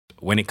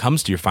when it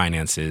comes to your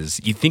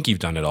finances, you think you've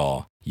done it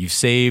all. You've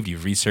saved,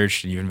 you've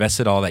researched, and you've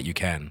invested all that you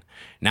can.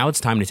 Now it's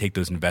time to take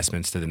those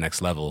investments to the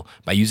next level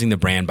by using the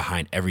brand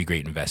behind every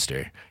great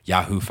investor,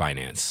 Yahoo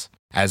Finance.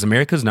 As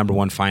America's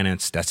 #1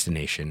 finance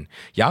destination,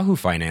 Yahoo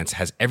Finance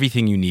has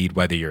everything you need,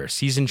 whether you're a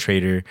seasoned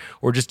trader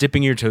or just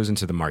dipping your toes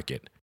into the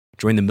market.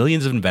 Join the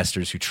millions of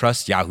investors who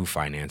trust Yahoo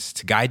Finance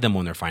to guide them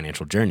on their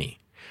financial journey.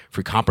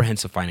 For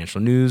comprehensive financial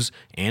news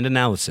and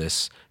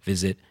analysis,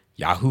 visit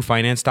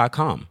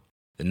yahoofinance.com,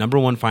 the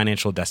 #1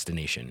 financial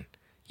destination,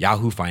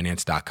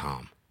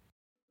 yahoofinance.com.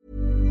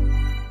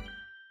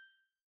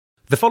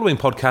 The following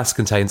podcast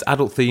contains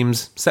adult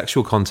themes,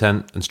 sexual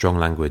content, and strong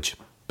language.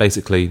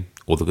 Basically,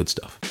 all the good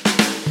stuff.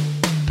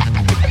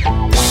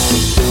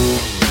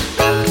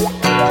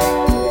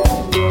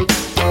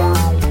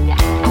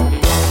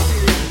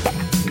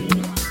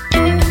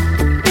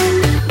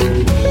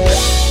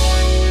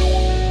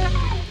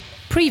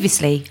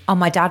 Previously on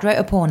My Dad Wrote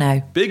a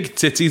Porno. Big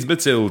titties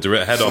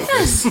Matilda at head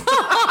office.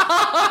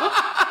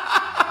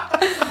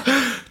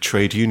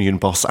 Trade union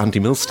boss Andy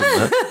Milston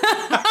there.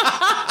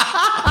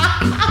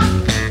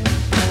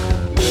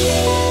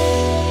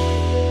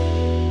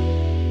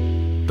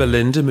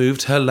 Belinda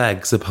moved her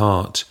legs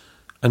apart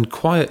and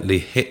quietly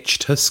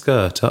hitched her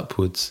skirt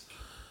upwards,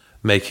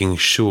 making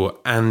sure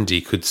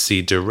Andy could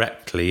see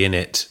directly in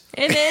it.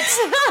 In it.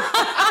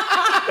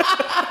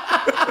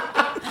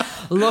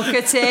 Look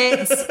at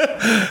it.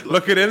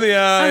 Look it in the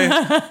eye.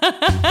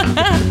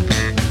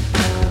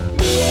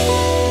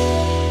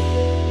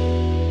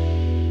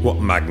 What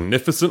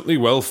magnificently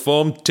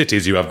well-formed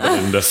titties you have,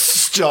 Belinda.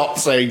 Stop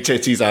saying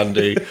titties,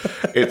 Andy.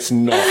 It's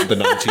not the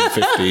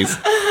 1950s.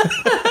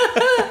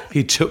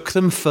 He took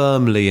them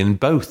firmly in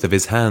both of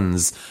his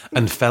hands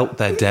and felt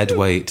their dead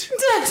weight.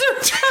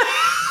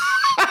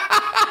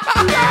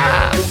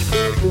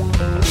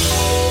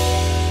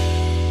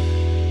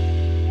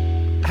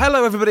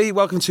 Hello, everybody.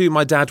 Welcome to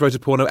My Dad Wrote a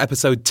Porno,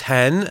 episode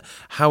 10.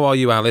 How are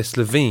you, Alice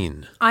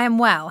Levine? I am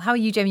well. How are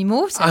you, Jamie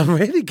Morton? I'm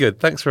really good.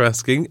 Thanks for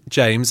asking.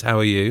 James, how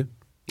are you?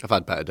 I've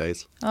had better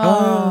days.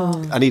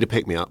 Oh. I need a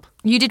pick-me-up.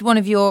 You did one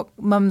of your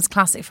mum's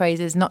classic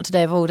phrases, not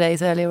today of all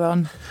days, earlier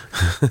on,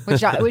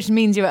 which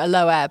means you're at a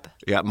low ebb.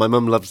 Yeah, my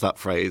mum loves that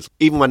phrase.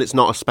 Even when it's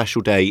not a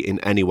special day in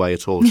any way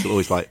at all, she'll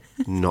always like,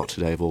 not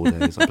today of all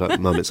days. I'm like,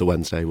 Mum, it's a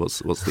Wednesday. What's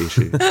the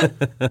issue?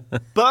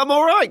 But I'm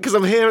all right, because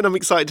I'm here and I'm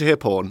excited to hear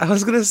porn. I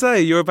was going to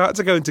say, you're about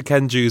to go into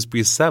Ken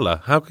Dewsbury's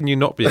cellar. How can you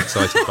not be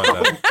excited by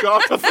that?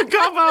 God, I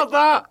forgot about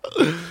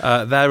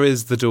that. There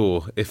is the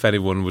door, if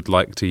anyone would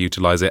like to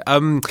utilise it.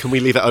 Can we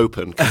leave it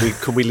open?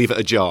 Can we leave it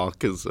ajar?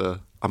 Because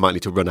I might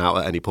need to run out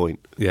at any point.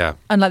 Yeah.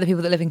 Unlike the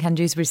people that live in Ken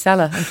Dewsbury's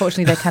cellar,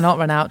 unfortunately they cannot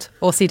run out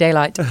or see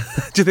daylight. Do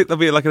you think there'll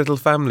be like a little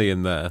family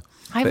in there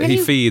that he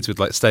feeds with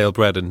like stale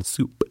bread and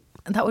soup?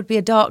 That would be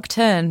a dark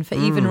turn for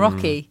even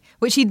Rocky,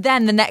 which he'd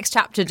then, the next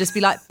chapter, just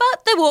be like,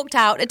 but they walked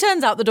out. It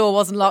turns out the door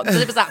wasn't locked, but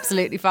it was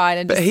absolutely fine.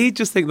 And But he'd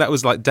just think that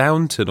was like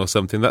Downton or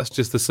something. That's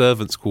just the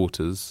servants'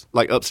 quarters.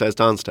 Like upstairs,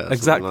 downstairs.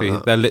 Exactly.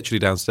 Like They're literally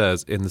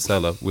downstairs in the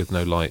cellar with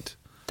no light.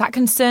 that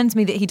concerns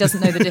me that he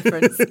doesn't know the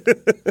difference.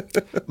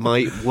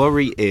 My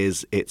worry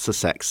is it's a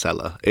sex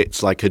cellar.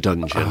 It's like a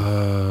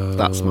dungeon.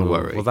 That's my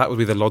worry. Well, that would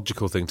be the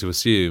logical thing to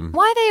assume.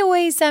 Why are they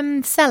always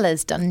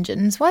cellars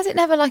dungeons? Why is it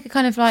never like a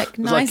kind of like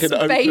nice like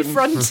an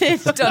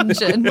bay-fronted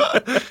dungeon?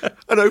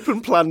 An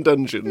open plan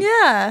dungeon.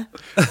 Yeah.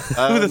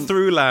 With a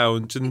through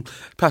lounge and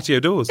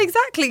patio doors.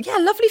 Exactly. Yeah,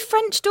 lovely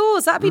French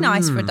doors. That'd be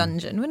nice for a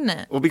dungeon, wouldn't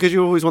it? Well, because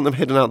you always want them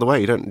hidden out of the way.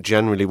 You don't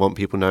generally want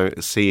people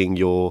seeing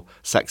your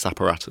sex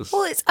apparatus.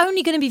 Well, it's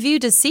only going to be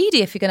viewed as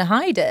seedy if you're going to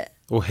hide it.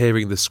 Or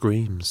hearing the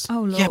screams.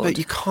 Oh, Lord. Yeah, but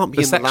you can't be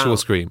The in the sexual lounge.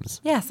 screams.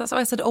 Yes, that's why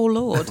I said, oh,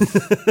 Lord.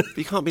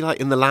 You can't be like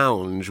in the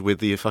lounge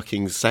with your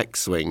fucking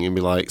sex swing and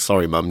be like,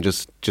 sorry, Mum,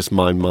 just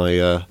mind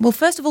my... Well,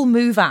 first of all,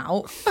 move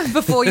out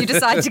before you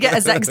decide to get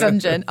a sex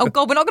dungeon. Oh,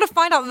 God, we're not going to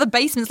find out that the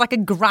basement's like a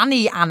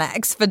granny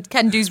annex for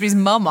Ken Dewsbury's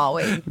mum, are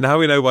we? Now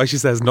we know why she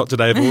says not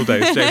today of all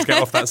days. James,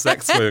 get off that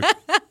sex swing.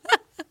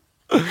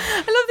 I love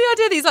the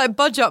idea that he's like,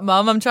 budge up,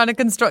 Mum, I'm trying to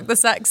construct the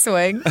sex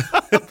swing.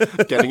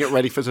 Getting it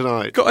ready for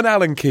tonight. Got an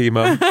Allen key,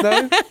 Mum?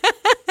 No?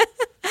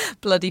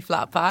 Bloody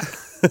flat pack.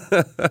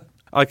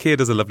 IKEA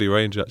does a lovely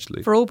range,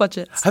 actually. For all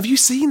budgets. Have you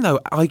seen, though,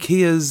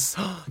 IKEA's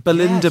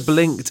Belinda Yes.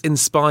 Blinked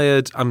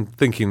inspired, I'm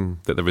thinking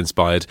that they're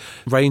inspired,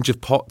 range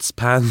of pots,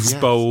 pans,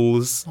 Yes.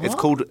 bowls. It's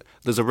called...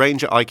 There's a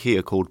range at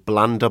IKEA called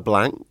Blanda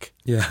Blank.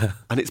 Yeah.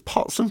 And it's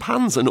pots and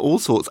pans and all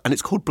sorts. And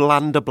it's called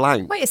Blanda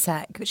Blank. Wait a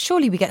sec.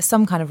 Surely we get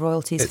some kind of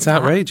royalties It's for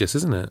that. outrageous,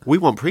 isn't it? We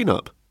want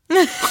prenup.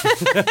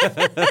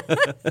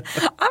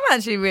 I'm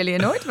actually really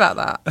annoyed about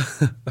that.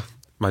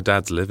 My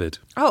dad's livid.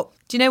 Oh,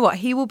 do you know what?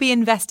 He will be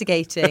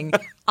investigating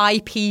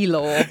IP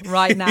law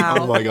right now.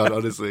 Oh my God,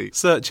 honestly.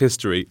 Search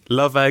history,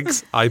 love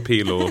eggs,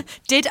 IP law.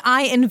 Did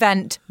I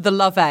invent the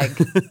love egg?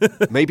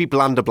 Maybe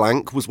Blanda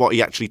Blank was what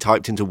he actually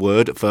typed into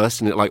Word at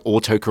first and it like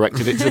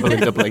auto-corrected it to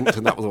Belinda Blinked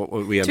and that was what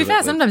we To ended be fair, up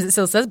with. sometimes it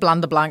still says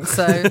Blanda Blank,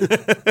 so...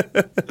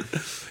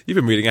 You've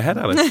been reading ahead,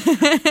 Alice.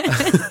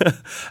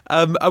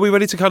 Are we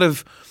ready to kind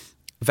of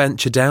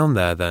venture down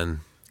there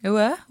then?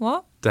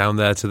 What? Down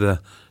there to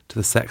to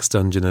the sex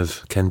dungeon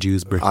of Ken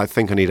Dewsbury. I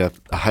think I need a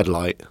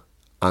headlight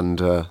and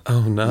Oh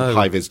no.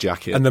 high-vis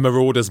jacket. And the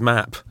Marauders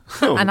map.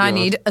 Oh, And I God.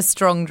 need a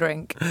strong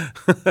drink.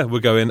 We're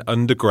going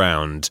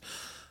underground.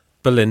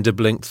 Belinda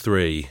Blink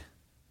 3,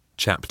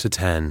 Chapter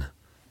 10,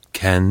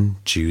 Ken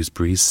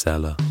Dewsbury's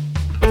Cellar.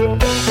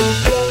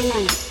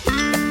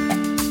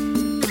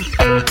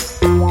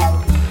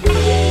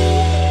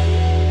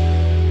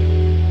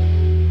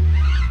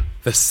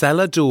 The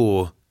cellar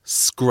door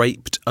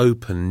scraped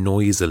open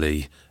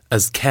noisily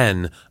as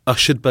Ken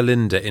ushered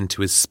Belinda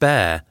into his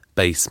spare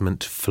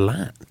basement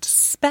flat.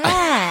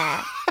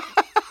 Spare.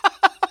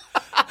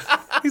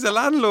 He's a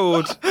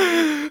landlord. He's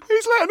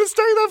letting us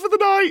stay there for the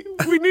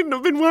night. We needn't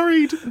have been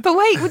worried. But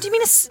wait, what do you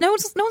mean no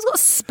one's got a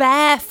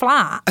spare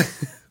flat?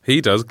 He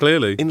does,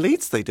 clearly. In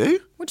Leeds, they do.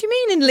 What do you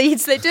mean in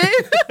Leeds they do?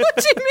 What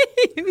do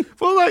you mean?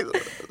 Well,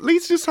 like,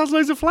 Leeds just has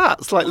loads of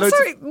flats. Like, loads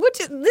Sorry, of...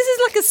 this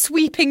is like a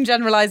sweeping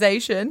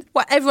generalisation.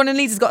 What, everyone in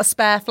Leeds has got a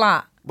spare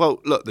flat? Well,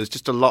 look, there's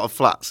just a lot of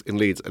flats in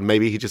Leeds, and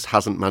maybe he just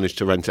hasn't managed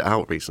to rent it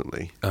out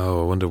recently.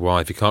 Oh, I wonder why.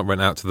 If you can't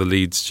rent out to the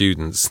Leeds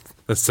students,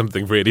 there's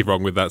something really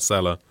wrong with that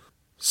cellar.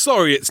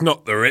 Sorry, it's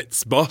not the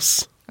Ritz,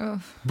 boss.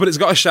 Oh. But it's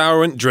got a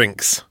shower and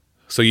drinks,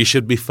 so you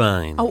should be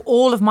fine. Oh,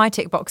 all of my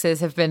tick boxes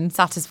have been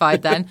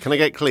satisfied then. Can I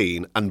get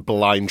clean and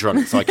blind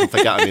drunk so I can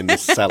forget I'm in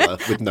this cellar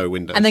with no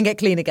windows? And then get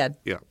clean again.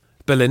 Yeah.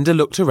 Belinda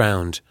looked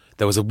around.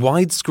 There was a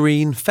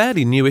widescreen,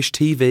 fairly newish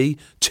TV,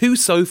 2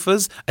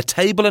 sofas, a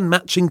table and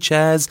matching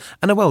chairs,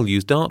 and a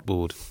well-used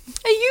dartboard.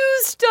 A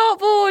used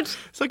dartboard.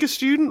 It's like a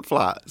student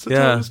flat. It's a Yeah.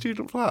 total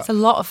student flat. It's a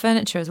lot of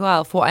furniture as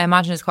well for what I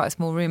imagine is quite a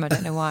small room. I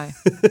don't know why.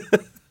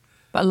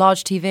 But a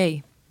large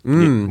TV.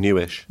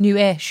 Newish.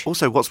 New-ish.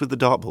 Also, what's with the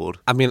dartboard?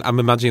 I mean, I'm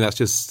imagining that's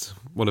just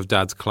one of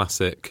Dad's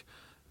classic,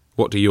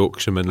 what do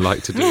Yorkshiremen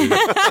like to do?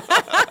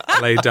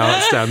 Play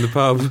darts down the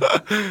pub,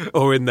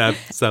 or in their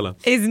cellar,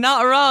 He's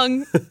not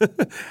wrong.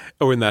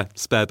 or in their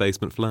spare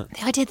basement flat.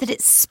 The idea that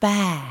it's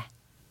spare.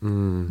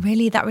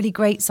 Really, that really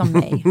grates on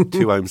me. 2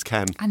 ohms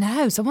Ken. I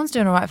know, someone's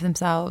doing all right for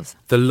themselves.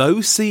 The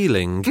low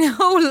ceiling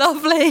Oh,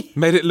 lovely.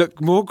 made it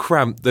look more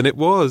cramped than it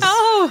was.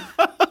 Oh,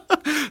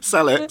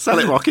 Sell it,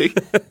 Rocky.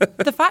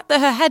 the fact that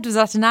her head was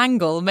at an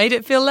angle made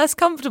it feel less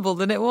comfortable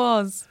than it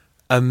was.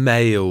 A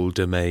male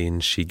domain,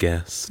 she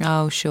guessed.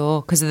 Oh,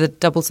 sure, because of the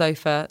double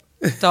sofa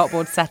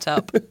dartboard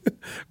setup.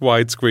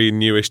 Widescreen,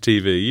 newish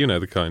TV, you know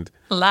the kind.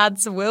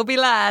 Lads will be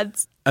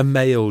lads. A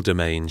male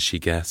domain, she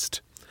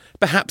guessed.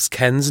 Perhaps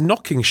Ken's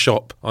knocking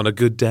shop on a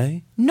good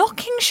day.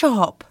 Knocking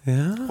shop.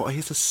 What,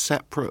 here's a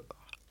separate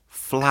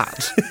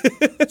flat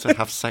to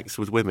have sex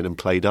with women and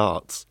play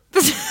darts.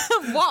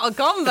 What a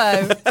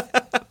combo.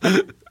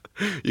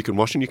 You can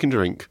wash and you can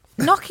drink.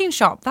 Knocking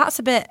shop, that's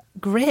a bit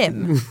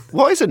grim.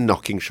 What is a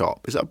knocking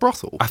shop? Is it a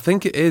brothel? I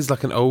think it is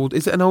like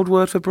is it an old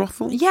word for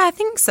brothel? Yeah, I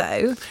think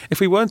so. If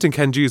we weren't in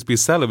Ken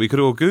Dewsbury's cellar, we could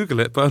all Google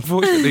it, but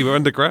unfortunately we're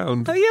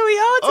underground. Oh, yeah, we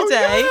are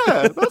today. Oh,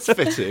 yeah, that's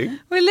fitting.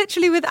 We're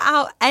literally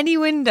without any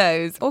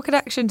windows or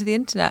connection to the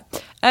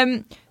internet.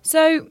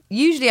 So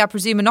usually I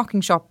presume a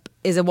knocking shop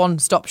is a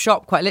one-stop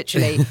shop, quite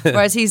literally.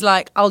 Whereas he's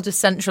like, I'll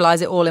just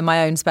centralise it all in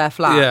my own spare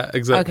flat. Yeah,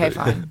 exactly. Okay,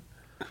 fine.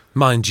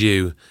 Mind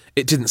you,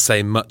 it didn't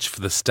say much for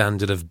the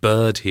standard of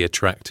bird he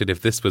attracted if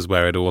this was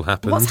where it all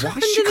happened. What's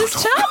happened to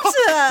this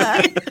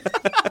chapter?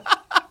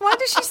 Why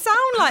does she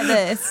sound like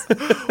this?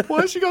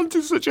 Why has she gone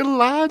to such a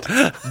lad?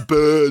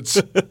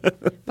 Birds.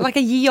 Like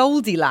a ye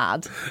olde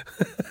lad.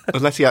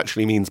 Unless he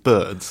actually means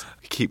birds.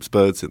 He keeps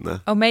birds in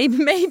there. Oh,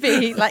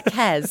 maybe like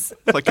Hez.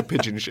 Like a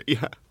pigeon shed.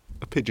 Yeah,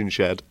 a pigeon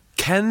shed.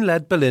 Ken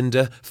led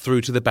Belinda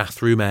through to the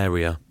bathroom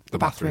area. The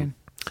bathroom.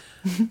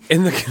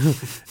 In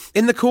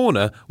the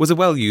corner was a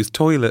well-used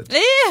toilet.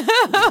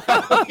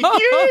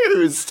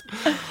 Used.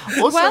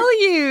 Also,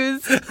 Well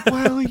used.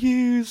 well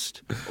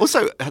used.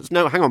 Also,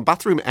 no, hang on.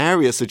 Bathroom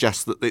area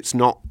suggests that it's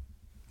not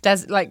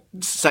Like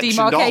sectioned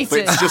off. demarcated.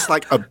 It's just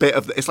like a bit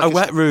of. It's like A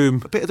wet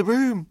room. A bit of the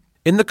room.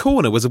 In the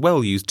corner was a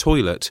well-used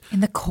toilet.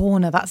 In the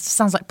corner. That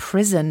sounds like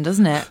prison,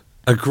 doesn't it?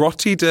 A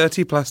grotty,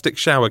 dirty plastic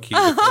shower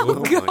cubicle. Oh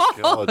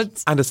my god.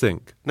 And a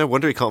sink. No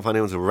wonder he can't find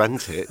anyone to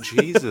rent it.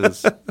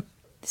 Jesus.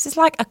 This is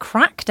like a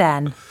crack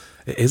den.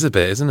 It is a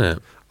bit, isn't it?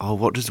 Oh,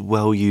 what does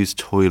well-used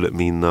toilet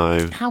mean,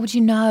 though? How would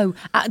you know?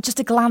 At just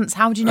a glance,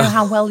 how would you know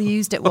how well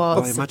used it I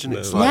was? imagine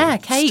it's Yeah,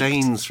 like caked.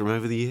 stains from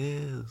over the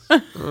years.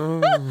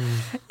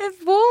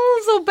 If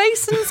walls or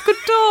basins could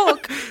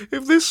talk.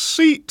 If this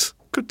seat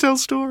could tell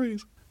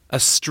stories. A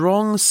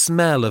strong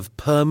smell of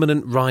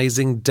permanent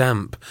rising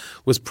damp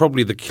was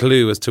probably the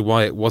clue as to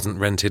why it wasn't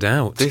rented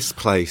out. This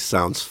place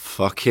sounds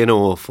fucking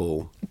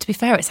awful. To be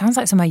fair, it sounds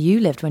like somewhere you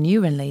lived when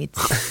you were in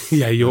Leeds.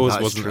 Yeah, yours That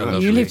is wasn't true. a You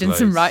lovely You lived in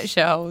some place. right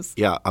shells.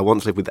 Yeah, I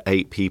once lived with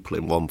 8 people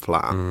in one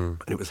flat, and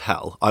it was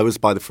hell. I was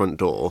by the front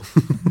door,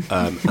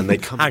 and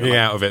they'd come Hanging in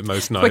out of it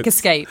most nights. Quick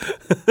escape.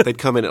 They'd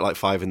come in at like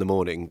 5 in the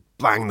morning,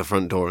 bang the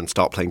front door, and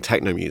start playing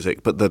techno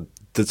music. But the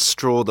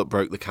straw that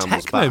broke the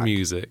camel's Techno back,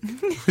 music.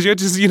 Was you at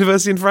the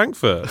university in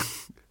Frankfurt?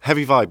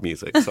 heavy vibe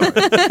music. Sorry.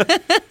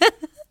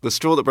 The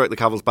straw that broke the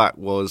camel's back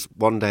was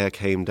one day I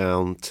came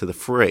down to the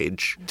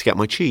fridge to get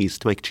my cheese,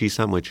 to make a cheese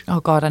sandwich. Oh,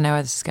 God, I know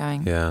where this is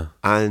going. Yeah.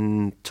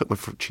 And took my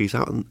cheese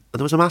out, and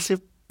there was a massive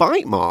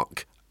bite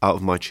mark out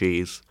of my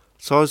cheese.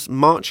 So I was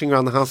marching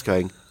around the house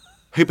going,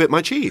 who bit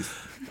my cheese?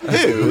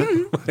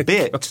 Who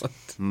bit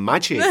my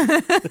cheese?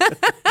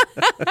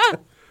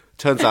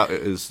 Turns out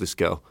it was this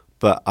girl.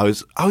 But I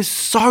was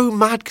so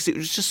mad because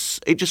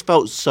it just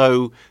felt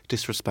so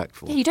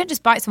disrespectful. Yeah, you don't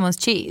just bite someone's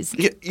cheese.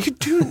 You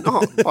do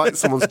not bite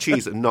someone's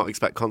cheese and not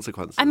expect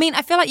consequences. I mean,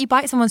 I feel like you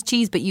bite someone's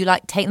cheese, but you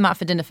like take them out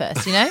for dinner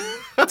first, you know?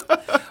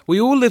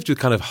 We all lived with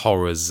kind of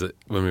horrors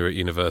when we were at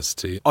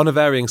university, on a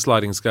varying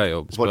sliding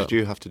scale. What did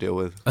you have to deal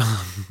with?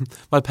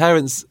 My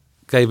parents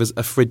gave us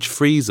a fridge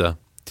freezer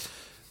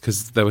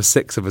because there were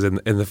 6 of us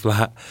in the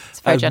flat. It's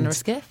a very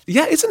generous gift.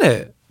 Yeah, isn't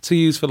it? To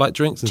use for like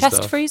drinks and Chest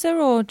stuff. freezer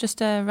or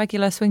just a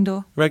regular swing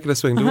door? Regular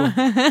swing door.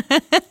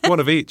 One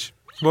of each.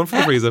 One for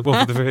the freezer,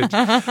 one for the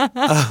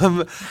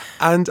fridge.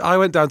 And I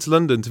went down to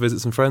London to visit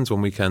some friends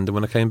one weekend, and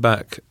when I came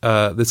back,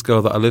 this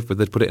girl that I lived with,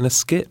 they'd put it in a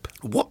skip.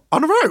 What?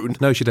 On her own?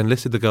 No, she'd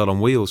enlisted the girl on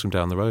wheels from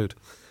down the road.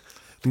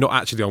 Not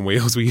actually on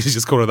wheels. We used to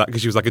just call her that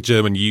because she was like a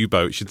German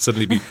U-boat. She'd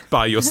suddenly be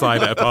by your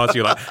side at a party.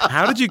 You're like,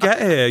 how did you get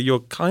here?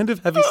 You're kind of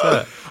heavy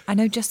set. I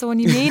know just the one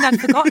you mean.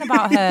 I'd forgotten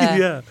about her.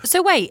 Yeah.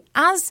 So wait,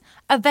 as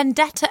a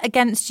vendetta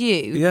against you,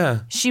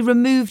 Yeah. she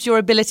removed your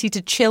ability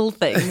to chill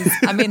things.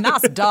 I mean,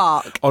 that's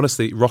dark.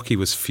 Honestly, Rocky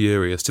was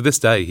furious. To this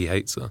day, he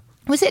hates her.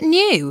 Was it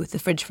new, the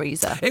fridge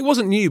freezer? It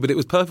wasn't new, but it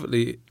was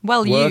perfectly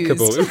Well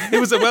workable. used.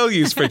 It was a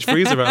well-used fridge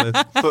freezer,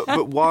 Alice.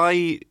 But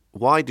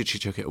why did she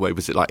chuck it away?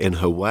 Was it like in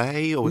her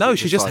way? Or was No, it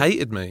she just like,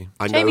 hated me.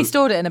 I know. Jamie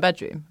stored it in a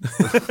bedroom.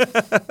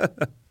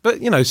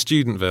 But, you know,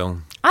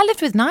 Studentville. I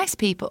lived with nice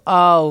people.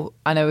 Oh,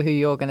 I know who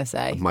you're going to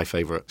say. My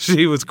favourite.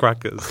 She was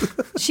crackers.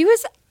 She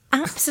was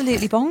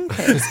absolutely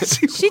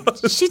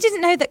bonkers. She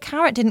didn't know that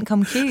carrot didn't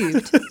come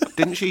cubed.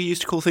 Didn't she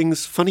used to call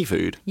things funny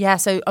food? Yeah,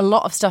 so a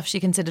lot of stuff she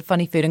considered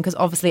funny food, and because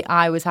obviously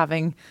I was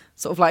having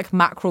sort of like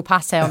mackerel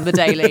pate on the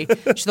daily,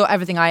 she thought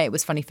everything I ate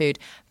was funny food.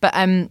 But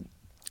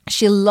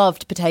she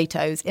loved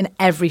potatoes in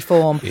every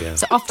form. Yeah.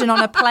 So often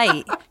on a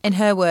plate, in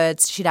her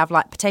words, she'd have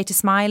like potato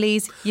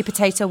smileys, your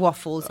potato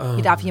waffles,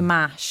 you'd have your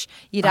mash,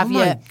 you'd have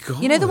my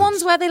you know the God.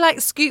 ones where they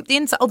like scoop the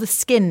inside, the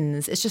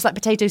skins. It's just like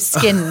potato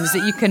skins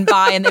that you can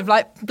buy, and they've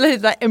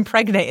like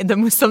impregnated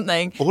them with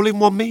something. All in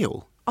one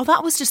meal? Oh,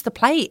 that was just the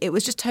plate. It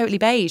was just totally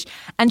beige.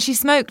 And she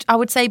smoked, I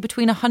would say,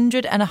 between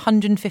 100 and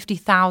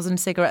 150,000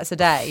 cigarettes a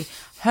day.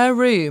 Her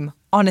room,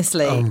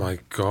 honestly. Oh, my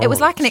God. It was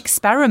like an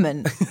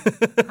experiment.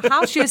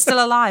 How she was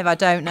still alive, I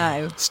don't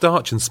know.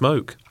 Starch and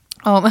smoke.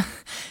 Oh,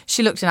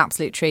 she looked an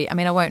absolute treat. I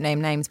mean, I won't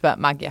name names, but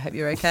Maggie, I hope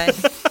you're okay.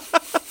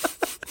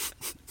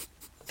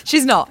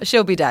 She's not.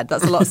 She'll be dead.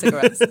 That's a lot of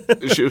cigarettes.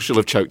 She'll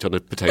have choked on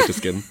a potato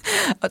skin.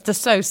 They're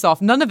so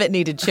soft. None of it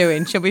needed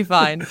chewing. She'll be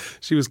fine.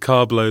 She was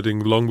carb loading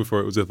long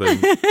before it was a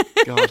thing.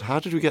 God, how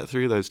did we get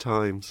through those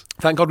times?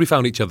 Thank God we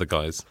found each other,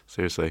 guys.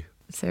 Seriously.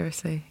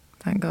 Seriously.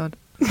 Thank God.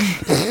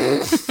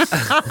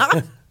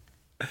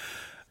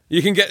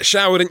 You can get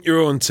showered in your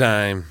own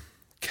time,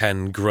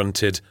 Ken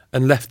grunted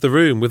and left the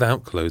room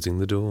without closing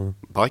the door.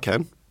 Bye,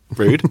 Ken.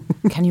 Rude.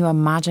 Can you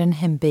imagine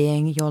him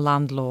being your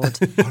landlord?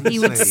 He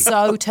would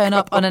so turn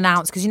up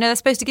unannounced because, you know, they're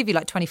supposed to give you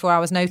like 24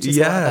 hours notice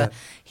or whatever.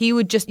 He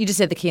would you just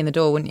had the key in the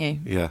door, wouldn't you?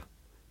 Yeah.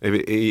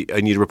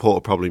 And you'd report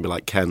a problem, be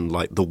like, Ken,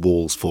 like the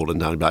wall's fallen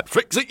down. You'd be like,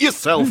 fix it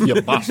yourself,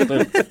 you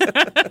bastard.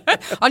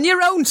 On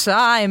your own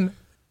time.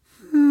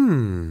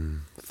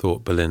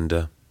 Thought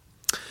Belinda.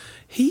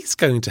 He's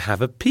going to have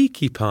a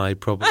peaky pie,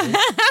 probably.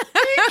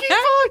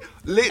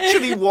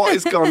 Literally, what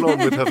has gone on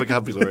with her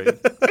vocabulary?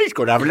 He's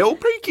going to have a little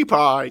peaky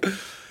pie.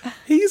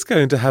 He's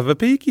going to have a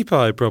peaky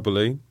pie,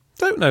 probably.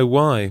 Don't know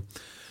why.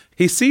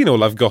 He's seen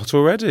all I've got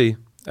already,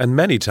 and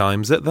many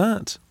times at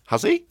that.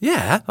 Has he?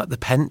 Yeah, like the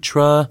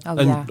Pentra, Oh,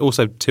 and yeah.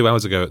 also 2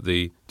 hours ago at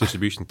the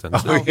distribution centre.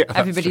 Oh, yeah, that's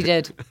everybody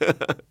did.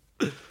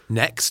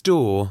 Next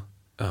door.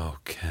 Oh,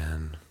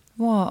 Ken.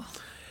 What?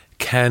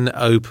 Ken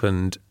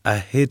opened a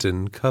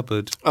hidden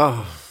cupboard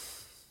Oh,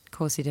 Of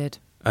course he did.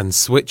 and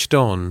switched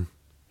on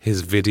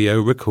his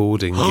video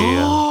recording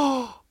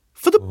gear.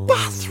 for the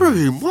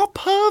bathroom. What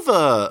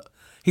pervert.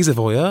 He's a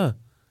voyeur.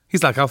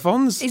 He's like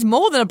Alphonse. He's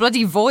more than a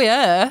bloody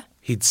voyeur.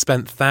 He'd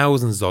spent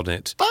thousands on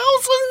it.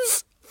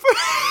 Thousands?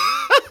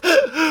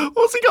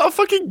 What's he got? A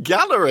fucking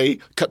gallery?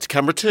 Cut to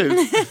camera 2.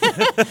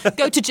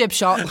 Go to jib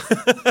shot.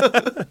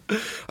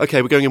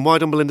 Okay, we're going in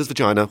wide on Belinda's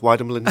vagina. Wide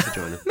on Belinda's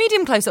vagina.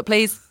 Medium close up,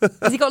 please.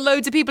 Has he got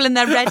loads of people in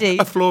there ready?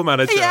 A floor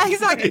manager. Yeah,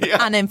 exactly.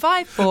 Yeah. And in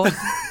 5, 4.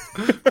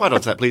 Quite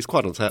on set, please.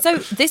 Quite on set. So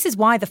this is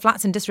why the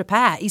flat's in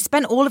disrepair. He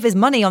spent all of his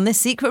money on this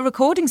secret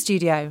recording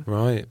studio.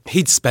 Right.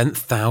 He'd spent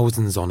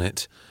thousands on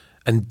it.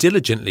 And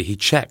diligently he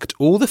checked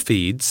all the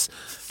feeds.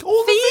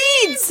 All the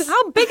Feeds!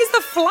 How big is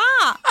the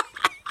flat?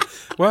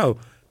 Well,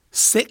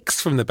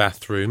 6 from the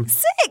bathroom,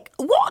 Sick!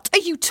 What are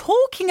you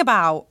talking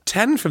about?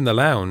 10 from the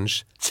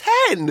lounge,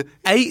 10.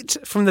 8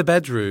 from the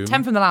bedroom.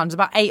 10 from the lounge,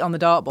 about 8 on the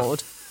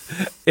dartboard.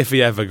 If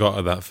he ever got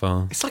her that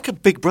far. It's like a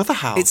Big Brother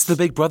house. It's the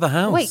Big Brother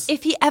house. Wait,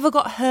 if he ever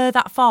got her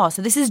that far,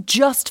 so this is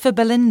just for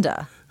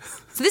Belinda.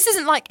 So this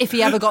isn't like if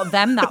he ever got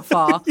them that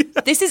far.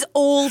 This is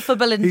all for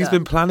Belinda. He's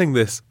been planning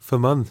this for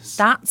months.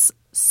 That's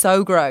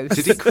so gross.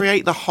 Did he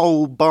create the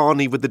whole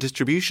Barney with the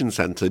distribution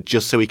centre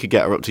just so he could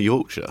get her up to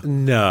Yorkshire?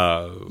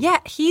 No. Yeah,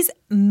 he's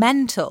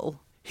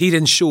mental. He'd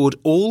ensured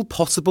all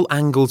possible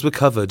angles were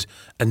covered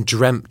and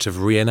dreamt of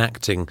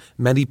reenacting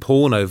many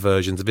porno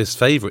versions of his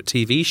favourite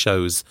TV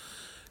shows.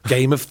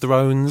 Game of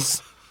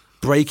Thrones,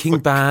 Breaking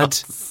Bad,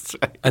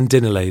 and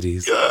Dinner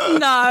Ladies.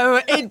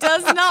 No, it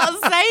does not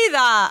say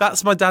that.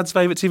 That's my dad's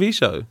favourite TV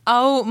show.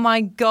 Oh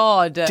my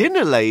God.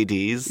 Dinner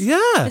Ladies? Yeah.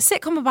 A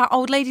sitcom about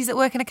old ladies that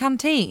work in a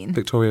canteen.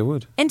 Victoria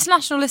Wood.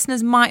 International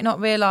listeners might not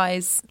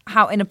realise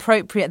how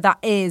inappropriate that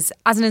is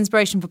as an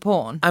inspiration for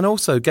porn. And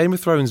also, Game of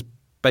Thrones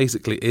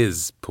basically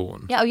is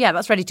porn. Yeah, oh yeah,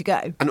 that's ready to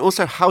go. And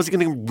also, how's he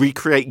going to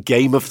recreate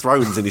Game of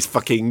Thrones in his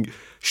fucking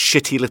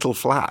shitty little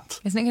flat?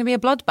 Isn't it going to be a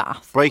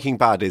bloodbath? Breaking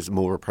Bad is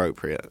more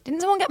appropriate.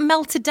 Didn't someone get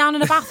melted down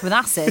in a bath with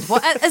acid?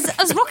 What,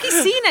 has Rocky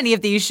seen any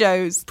of these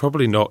shows?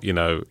 Probably not, you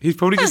know. He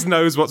probably just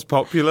knows what's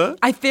popular.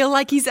 I feel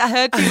like he's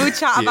heard people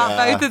chat about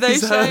both of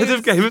those He's shows. heard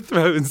of Game of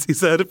Thrones. He's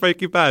heard of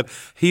Breaking Bad.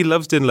 He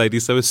loves Dinner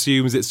Ladies, so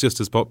assumes it's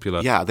just as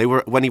popular. Yeah, they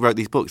were when he wrote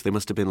these books, they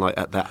must have been like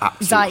at their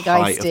absolute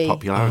height of Zeitgeisty.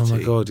 popularity. Oh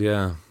my God,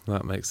 yeah.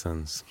 That makes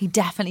sense. He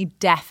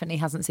definitely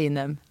hasn't seen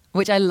them,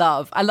 which I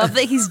love. I love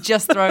that he's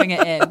just throwing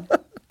it in.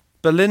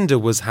 Belinda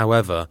was,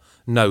 however,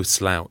 no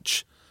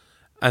slouch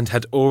and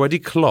had already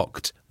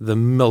clocked the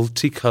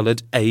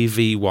multicoloured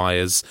AV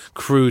wires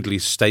crudely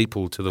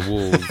stapled to the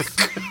walls.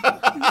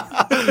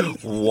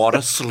 What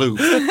a sleuth.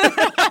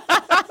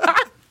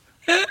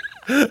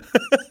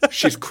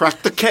 She's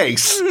cracked the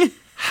case.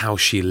 How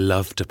she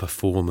loved a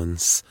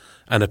performance.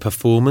 And a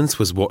performance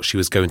was what she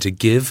was going to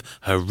give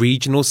her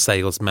regional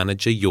sales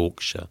manager,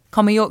 Yorkshire.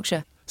 Comma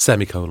Yorkshire.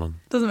 Semicolon.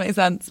 Doesn't make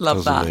sense. Love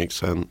Doesn't that. make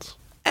sense.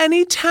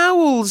 Any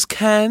towels,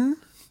 Ken?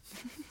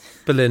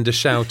 Belinda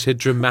shouted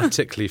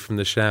dramatically from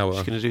the shower.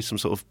 She's going to do some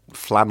sort of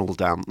flannel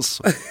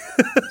dance.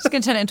 Just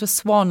going to turn it into a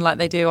swan like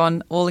they do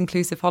on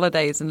all-inclusive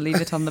holidays and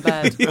leave it on the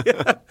bed.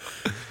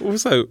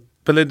 Also,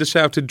 Belinda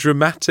shouted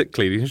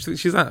dramatically.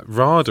 She's that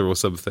RADA or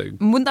something.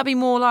 And wouldn't that be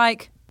more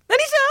like,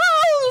 any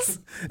towels?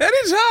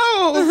 Any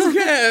towels,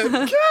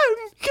 Ken?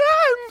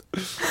 Ken!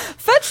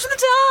 Fetch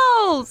the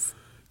towels!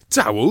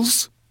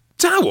 Towels?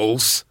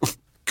 Towels?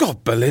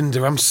 God,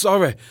 Belinda, I'm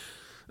sorry.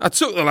 I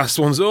took the last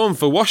ones home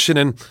for washing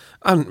and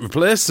I hadn't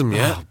replaced them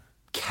yet.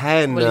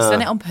 Ken. Well, he's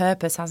done it on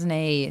purpose, hasn't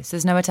he? So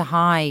there's nowhere to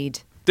hide.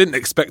 Didn't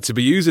expect to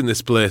be using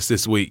this place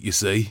this week, you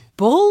see.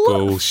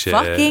 Bullshit.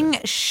 Fucking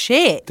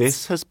shit.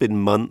 This has been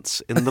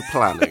months in the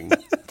planning.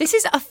 This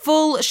is a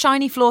full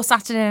Shiny Floor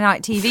Saturday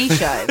Night TV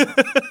show.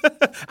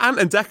 Ant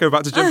and Deco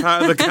about to jump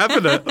out of the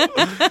cabinet.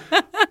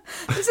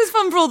 This is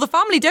fun for all the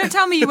family. Don't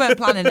tell me you weren't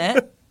planning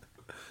it.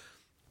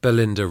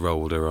 Belinda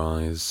rolled her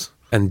eyes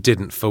and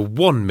didn't for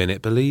 1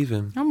 minute believe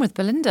him. I'm with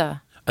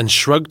Belinda. And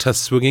shrugged her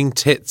swinging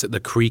tits at the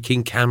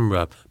creaking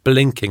camera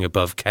blinking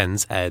above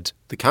Ken's head.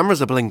 The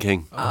cameras are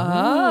blinking.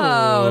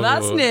 Oh,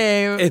 that's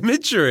new.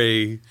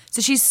 Imagery.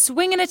 So she's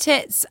swinging her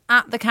tits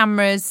at the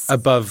cameras.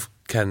 Above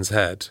Ken's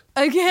head.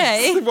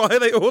 Okay. Why are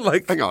they all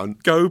like Hang on.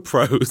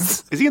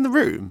 GoPros? Is he in the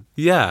room?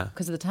 Yeah.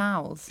 Because of the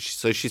towels.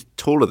 So she's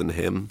taller than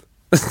him.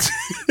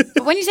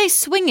 But when you say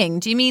swinging,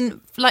 do you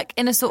mean like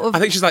in a sort of... I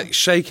think she's like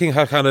shaking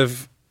her kind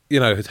of, you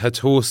know, her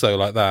torso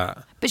like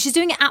that. But she's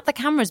doing it at the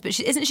cameras, but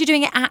isn't she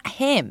doing it at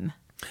him?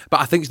 But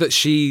I think that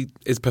she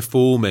is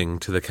performing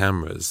to the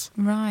cameras.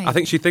 Right. I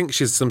think she thinks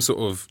she's some sort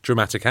of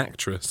dramatic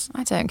actress.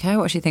 I don't care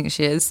what she thinks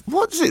she is.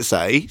 What does it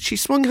say? She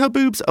swung her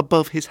boobs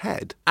above his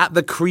head. At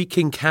the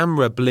creaking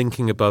camera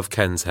blinking above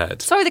Ken's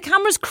head. Sorry, the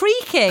camera's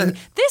creaking.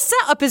 This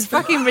setup is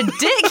fucking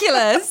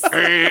ridiculous.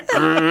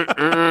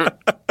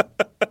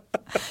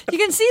 You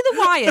can see the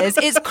wires.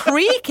 It's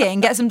creaking.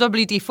 Get some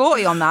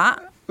WD-40 on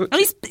that. And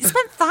he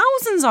spent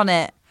thousands on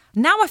it.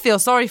 Now I feel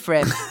sorry for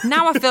him.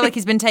 Now I feel like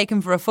he's been taken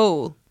for a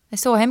fool. They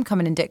saw him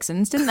coming in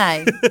Dixon's, didn't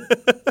they?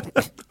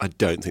 I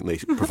don't think they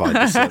provide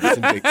this service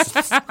in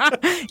Dixon's.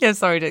 Yeah,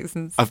 sorry,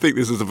 Dixon's. I think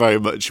this is a very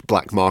much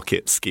black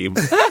market scheme.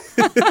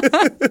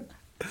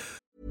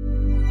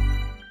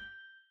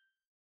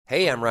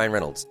 Hey, I'm Ryan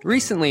Reynolds.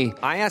 Recently,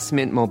 I asked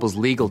Mint Mobile's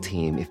legal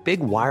team if big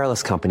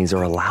wireless companies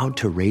are allowed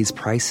to raise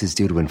prices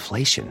due to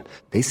inflation.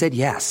 They said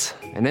yes.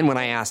 And then when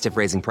I asked if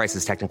raising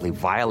prices technically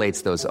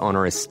violates those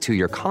onerous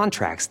 2-year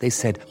contracts, they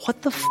said,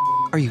 "What the f***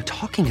 are you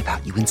talking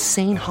about, you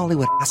insane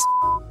Hollywood ass?"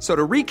 So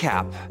to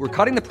recap, we're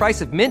cutting the price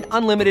of Mint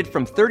Unlimited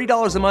from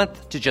 $30 a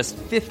month to just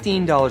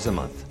 $15 a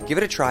month. Give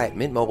it a try at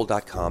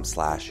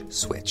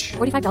mintmobile.com/switch.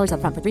 $45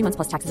 up front for 3 months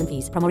plus taxes and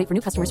fees. Promo rate for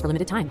new customers for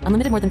limited time.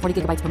 Unlimited more than 40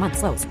 gigabytes per month.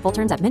 Slows full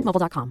terms at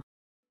mintmobile.com.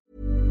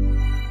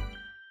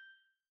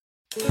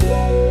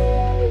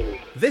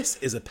 This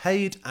is a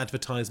paid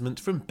advertisement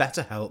from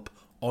BetterHelp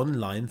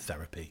Online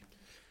Therapy.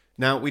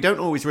 Now, we don't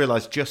always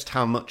realise just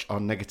how much our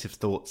negative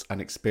thoughts and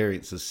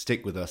experiences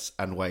stick with us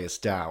and weigh us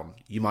down.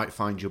 You might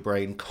find your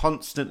brain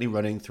constantly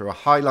running through a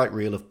highlight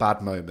reel of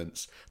bad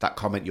moments. That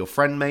comment your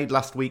friend made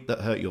last week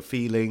that hurt your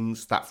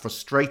feelings, that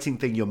frustrating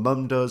thing your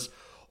mum does,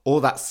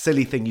 or that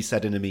silly thing you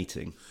said in a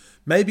meeting.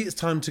 Maybe it's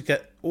time to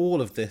get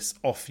all of this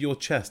off your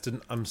chest.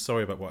 And I'm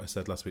sorry about what I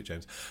said last week,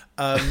 James.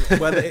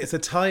 Whether it's a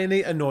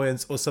tiny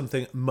annoyance or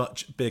something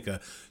much bigger,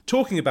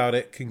 talking about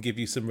it can give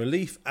you some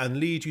relief and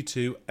lead you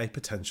to a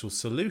potential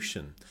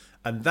solution.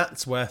 And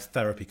that's where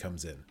therapy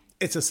comes in.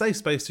 It's a safe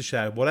space to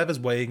share whatever's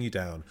weighing you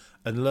down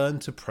and learn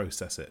to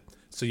process it,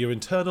 so your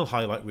internal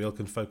highlight reel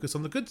can focus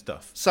on the good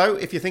stuff. So,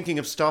 if you're thinking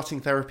of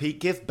starting therapy,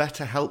 give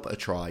BetterHelp a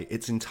try.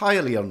 It's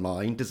entirely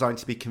online, designed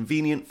to be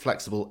convenient,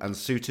 flexible, and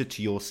suited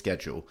to your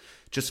schedule.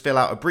 Just fill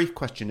out a brief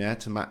questionnaire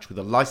to match with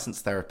a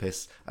licensed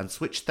therapist and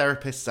switch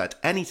therapists at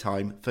any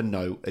time for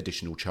no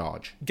additional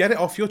charge. Get it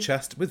off your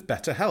chest with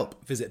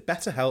BetterHelp. Visit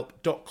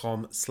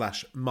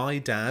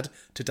betterhelp.com/mydad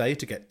today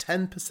to get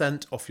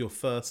 10% off your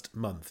first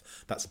month.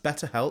 That's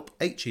BetterHelp,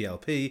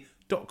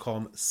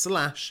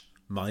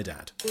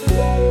 HELP.com/mydad.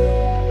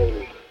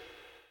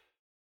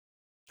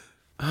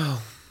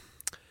 Oh,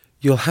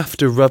 you'll have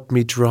to rub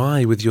me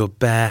dry with your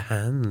bare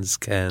hands,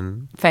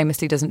 Ken.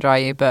 Famously doesn't dry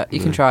you, but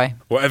you can try.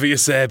 Whatever you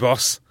say,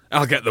 boss.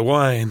 I'll get the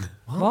wine.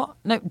 What?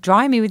 No,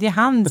 dry me with your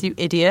hands, you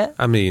idiot.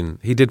 I mean,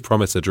 he did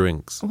promise her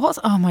drinks. What?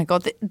 Oh my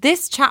God.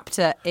 This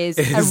chapter is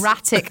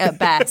erratic at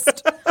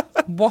best.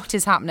 What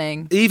is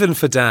happening? Even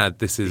for Dad,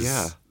 this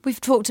is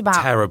We've talked about...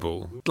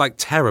 terrible. Like,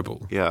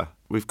 terrible. Yeah,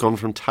 we've gone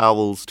from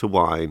towels to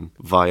wine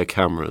via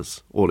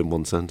cameras, all in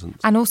one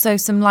sentence. And also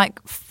some,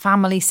 like,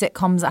 family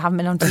sitcoms that haven't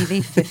been on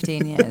TV for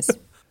 15 years.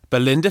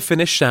 Belinda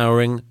finished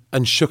showering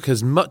and shook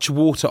as much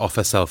water off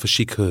herself as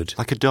she could.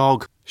 Like a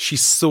dog. She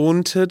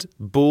sauntered,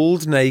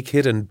 bald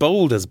naked and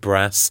bold as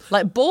brass.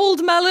 Like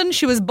bald melon,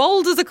 she was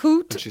bold as a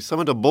coot. She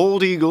summoned a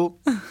bald eagle.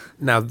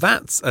 Now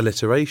that's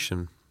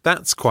alliteration.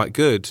 That's quite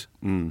good.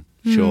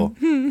 Sure.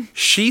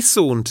 She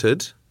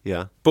sauntered,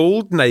 Yeah.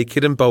 bald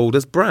naked and bold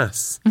as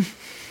brass.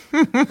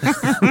 I'm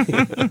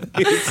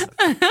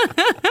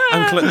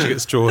clutching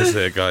at straws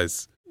here,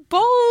 guys.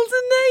 Bold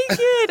and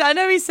naked. I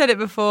know he said it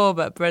before,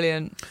 but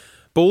brilliant.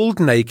 Bald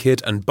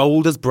naked and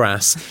bold as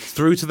brass,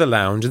 through to the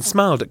lounge and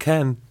smiled at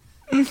Ken.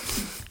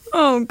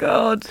 Oh,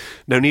 God.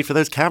 No need for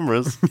those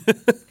cameras.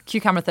 Cue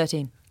camera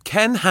 13.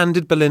 Ken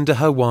handed Belinda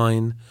her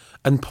wine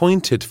and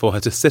pointed for her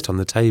to sit on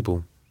the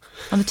table.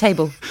 On the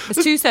table.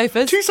 There's 2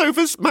 sofas. 2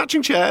 sofas,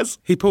 matching chairs.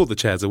 He pulled the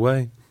chairs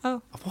away.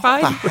 Oh, What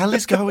fine. the hell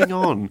is going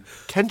on?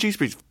 Ken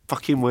Dewsbury's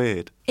fucking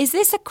weird. Is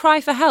this a cry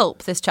for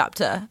help, this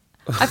chapter?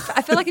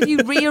 I feel like if you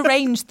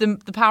rearranged the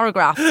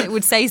paragraph, it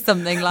would say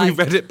something We like...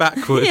 read it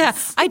backwards. Yeah,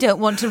 I don't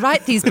want to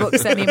write these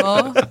books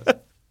anymore.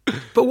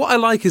 But what I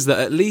like is that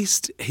at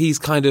least he's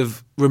kind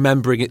of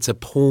remembering it's a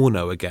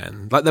porno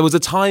again. Like there was a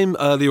time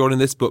earlier on in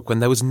this book when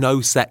there was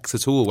no sex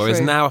at all, whereas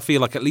True. now I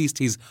feel like at least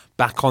he's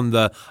back on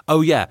the,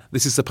 oh yeah,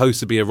 this is supposed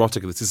to be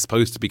erotica, this is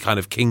supposed to be kind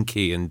of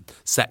kinky and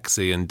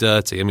sexy and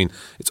dirty. I mean,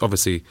 it's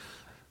obviously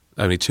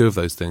only 2 of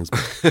those things.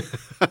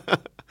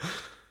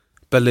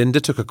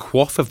 Belinda took a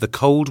quaff of the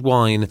cold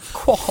wine.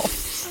 Quaff.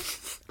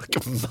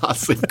 Like a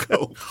massive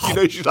gulp. You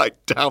know, she's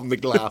like down the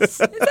glass. Is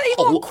that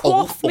even what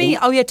quaff mean?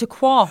 Oh, yeah, to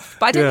quaff.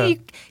 But I don't know,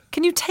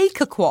 can you take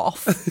a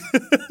quaff?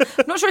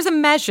 I'm not sure it's a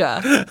measure.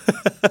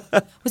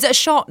 Was it a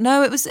shot?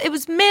 No, it was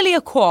merely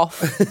a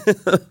quaff.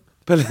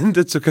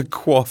 Belinda took a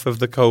quaff of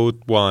the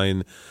cold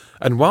wine,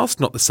 and whilst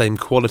not the same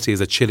quality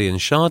as a Chilean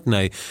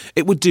Chardonnay,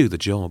 it would do the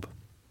job.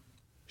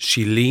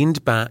 She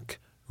leaned back,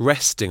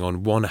 resting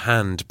on one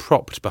hand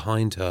propped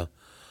behind her,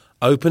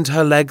 opened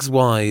her legs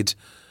wide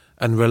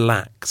and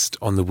relaxed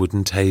on the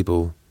wooden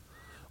table,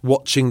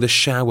 watching the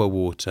shower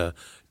water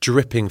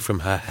dripping from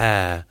her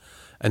hair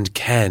and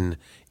Ken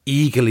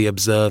eagerly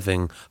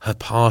observing her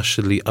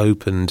partially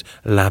opened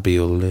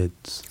labial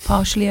lids.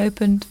 Partially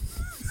opened.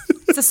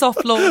 It's a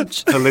soft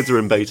launch. Her lids are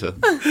in beta.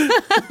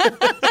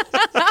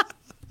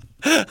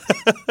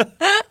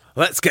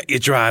 Let's get you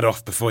dried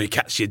off before you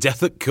catch your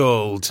death at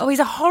cold. Oh, he's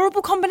a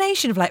horrible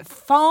combination of like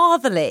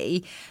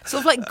fatherly, sort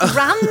of like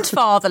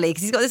grandfatherly,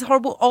 because he's got this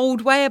horrible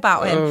old way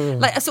about him.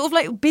 Like a sort of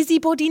like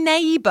busybody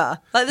neighbour.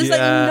 Like there's like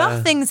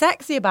nothing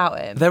sexy about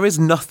him. There is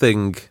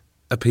nothing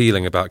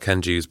appealing about Ken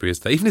Dewsbury,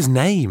 is there? Even his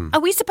name.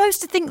 Are we supposed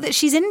to think that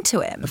she's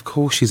into him? Of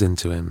course she's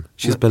into him.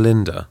 She's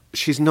Belinda.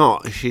 She's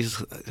not. I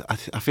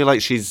feel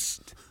like she's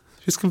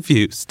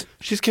confused.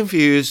 She's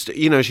confused.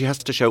 You know, she has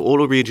to show all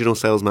her regional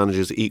sales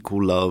managers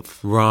equal love.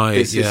 Right,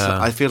 This is,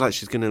 yeah. I feel like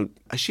she's going to...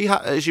 Has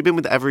she been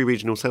with every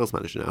regional sales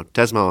manager now?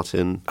 Des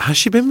Martin. Has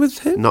she been with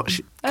him? Not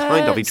she,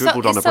 kind of. He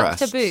dribbled on her sucked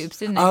breast. her boobs,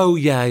 didn't he? Oh,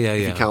 yeah.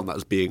 If you count that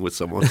as being with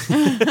someone.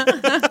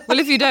 Well,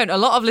 if you don't, a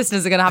lot of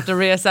listeners are going to have to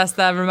reassess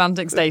their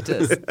romantic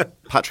status.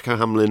 Patrick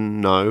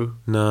O'Hamlin, no.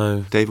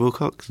 No. Dave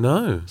Wilcox?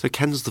 No. So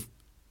Ken's the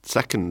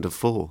second of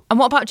 4. And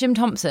what about Jim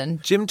Thompson?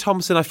 Jim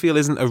Thompson, I feel,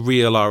 isn't a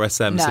real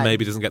RSM, so No.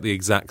 maybe doesn't get the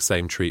exact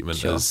same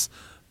treatment as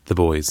the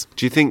boys.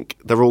 Do you think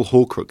they're all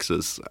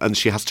Horcruxes and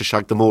she has to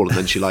shag them all and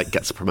then she like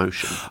gets a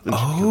promotion? And she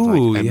becomes,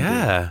 like, MD?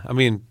 Yeah. I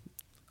mean,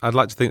 I'd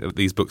like to think that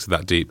these books are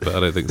that deep, but I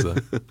don't think so.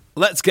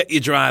 Let's get you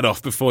dried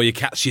off before you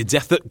catch your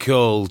death at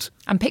cold.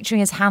 I'm picturing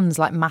his hands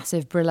like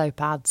massive Brillo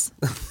pads.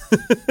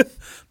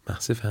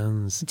 Massive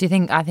hands. Do you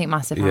think? I think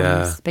massive hands.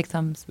 Yeah. Big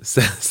thumbs.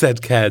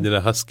 Said Ken in a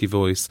husky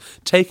voice,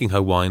 taking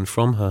her wine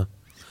from her.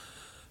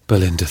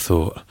 Belinda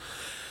thought,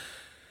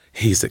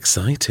 he's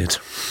excited.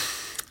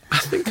 I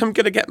think I'm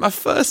going to get my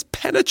first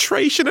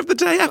penetration of the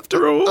day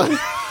after all.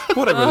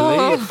 What a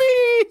relief.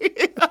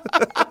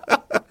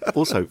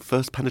 Also,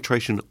 first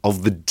penetration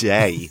of the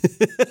day.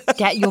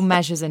 Get your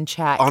measures in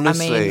check.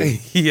 Honestly. I mean,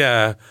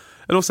 Yeah.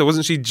 And also,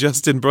 wasn't she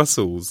just in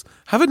Brussels?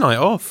 Have a night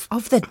off.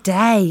 of the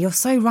day. You're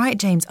so right,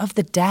 James. Of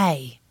the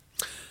day.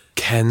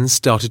 Ken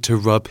started to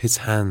rub his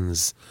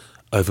hands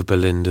over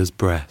Belinda's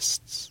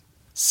breasts,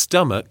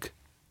 stomach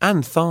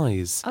and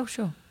thighs, Oh,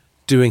 sure.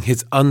 doing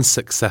his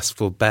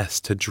unsuccessful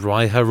best to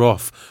dry her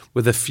off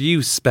with a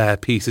few spare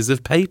pieces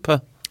of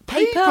paper.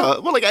 Paper.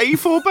 Well, like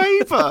A4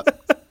 paper.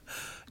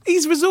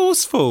 He's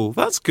resourceful.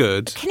 That's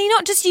good. Can he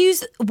not just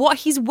use what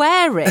he's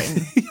wearing?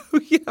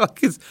 Yeah, like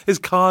his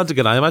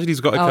cardigan. I imagine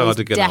he's got a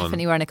cardigan he's on.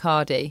 definitely wearing a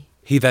cardie.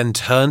 He then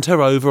turned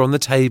her over on the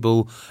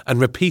table and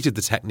repeated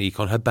the technique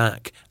on her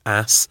back,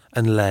 ass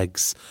and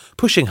legs,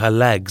 pushing her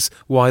legs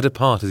wide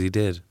apart as he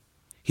did.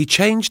 He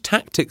changed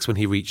tactics when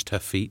he reached her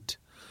feet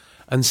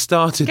and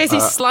started In case he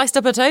sliced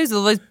up her toes with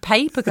all those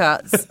paper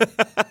cuts.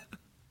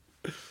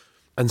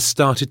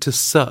 to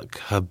suck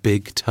her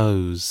big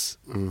toes.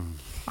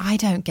 I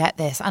don't get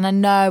this. And I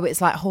know it's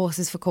like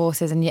horses for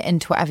courses and you're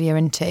into whatever you're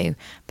into.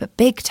 But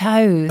big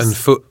toes. And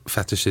foot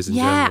fetishes in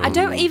yeah, general. I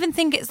don't even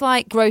think it's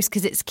like gross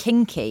because it's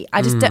kinky.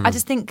 I just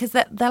think because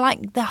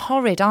they're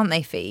horrid, aren't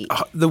they, feet?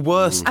 The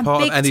worst And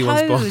part big of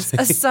anyone's toes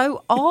body. are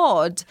so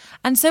odd.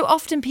 And so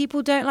often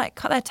people don't like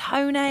cut their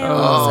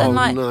toenails and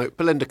like no.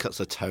 Belinda cuts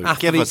her toe.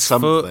 Give her Athlete's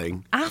foot.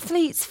 something.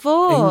 athlete's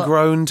foot.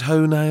 Ingrown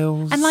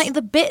toenails. And like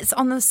the bits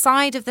on the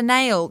side of the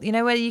nail, you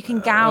know, where you can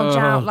gouge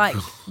out like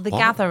the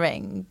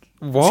gathering.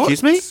 What?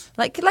 Excuse me?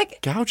 Like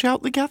Gouge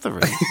out the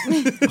gathering.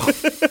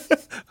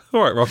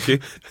 All right, Rocky.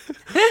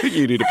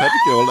 You need a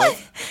pedicure,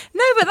 love.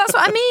 no, but that's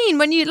what I mean.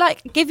 When you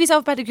like give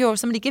yourself a pedicure or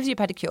somebody gives you a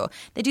pedicure,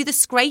 they do the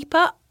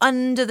scraper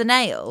under the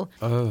nail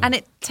and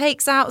it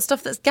takes out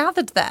stuff that's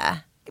gathered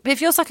there. But if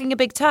you're sucking a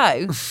big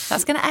toe,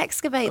 that's going to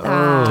excavate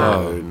that.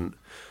 Don't.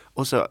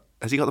 Also,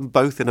 has he got them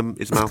both in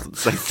his mouth at the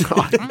same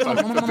time?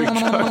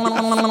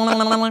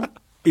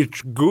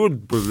 It's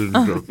good,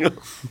 Belinda.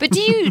 But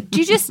do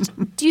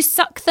you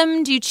suck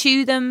them? Do you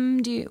chew them?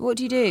 What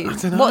do you do? I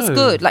don't know. What's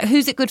good? Like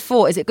who's it good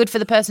for? Is it good for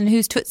the person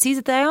whose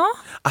tootsies they are?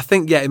 I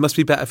think, yeah, it must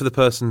be better for the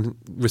person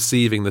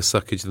receiving the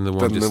suckage than the one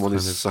Then just the one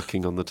kind who's of...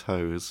 sucking on the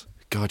toes.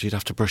 God, you'd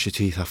have to brush your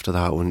teeth after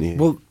that, wouldn't you?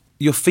 Well,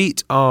 your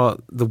feet are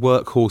the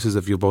workhorses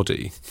of your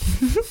body.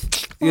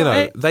 You know,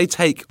 Right. they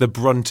take the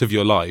brunt of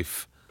your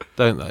life,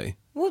 don't they?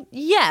 Well,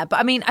 yeah, but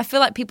I mean, I feel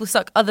like people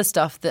suck other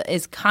stuff that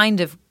is kind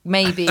of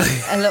maybe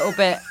a little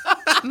bit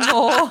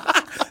more.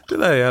 Do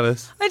they,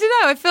 Alice? I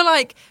don't know. I feel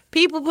like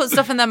people put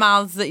stuff in their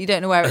mouths that you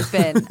don't know where it's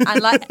been,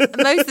 and like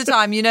most of the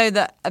time, you know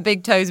that a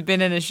big toe's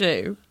been in a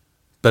shoe.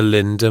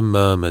 Belinda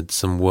murmured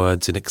some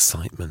words in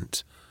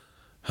excitement.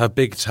 Her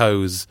big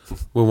toes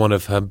were one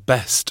of her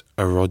best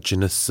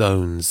erogenous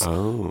zones,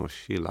 oh,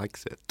 she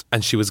likes it.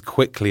 and she was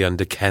quickly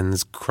under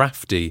Ken's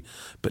crafty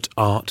but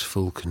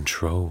artful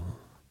control.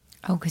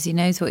 Oh, because he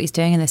knows what he's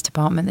doing in this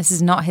department. This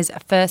is not his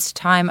first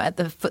time at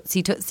the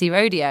Footsie Tootsie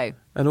Rodeo.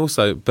 And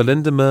also,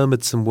 Belinda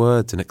murmured some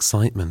words in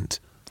excitement.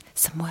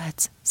 Some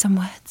words. Some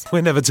words.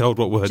 We're never told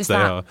what words Just they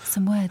that. are.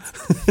 Some words.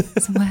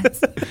 Some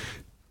words.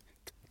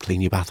 Clean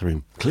your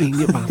bathroom. Clean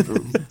your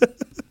bathroom.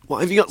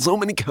 Why have you got so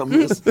many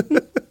cameras?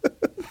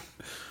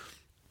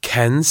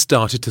 Ken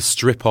started to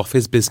strip off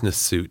his business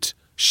suit,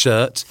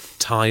 shirt,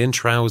 tie and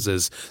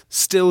trousers,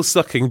 still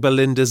sucking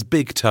Belinda's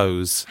big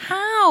toes.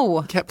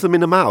 How? Kept them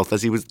in her mouth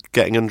as he was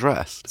getting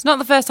undressed. It's not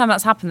the first time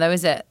that's happened, though,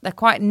 is it? They're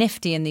quite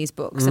nifty in these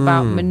books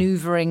about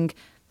manoeuvring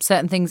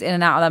certain things in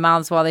and out of their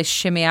mouths while they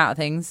shimmy out of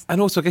things. And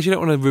also, I guess you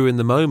don't want to ruin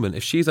the moment.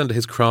 If she's under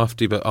his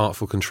crafty but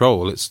artful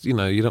control, it's, you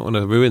know, you don't want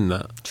to ruin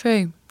that.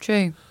 True,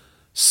 true.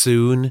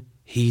 Soon,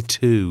 he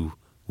too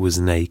was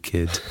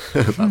naked.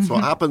 That's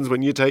what happens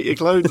when you take your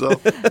clothes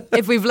off.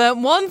 If we've learnt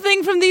one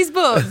thing from these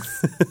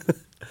books.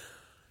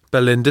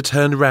 Belinda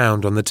turned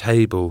round on the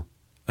table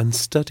and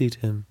studied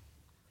him.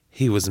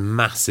 He was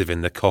massive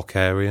in the cock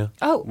area.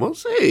 Oh,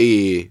 Was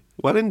he?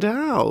 Well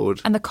endowed.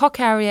 and the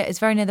cock area is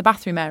very near the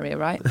bathroom area,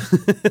 right?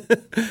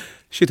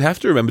 She'd have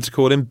to remember to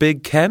call him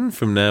Big Ken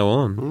from now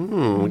on.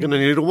 We're going to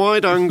need a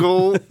wide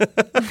angle.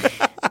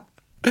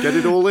 Get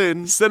it all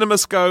in.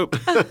 CinemaScope.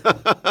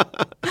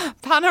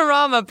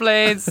 Panorama,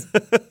 please.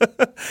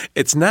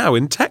 It's now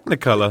in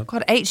Technicolor.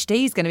 God,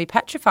 HD is going to be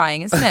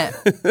petrifying, isn't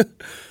it?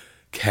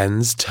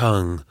 Ken's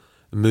tongue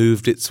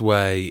moved its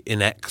way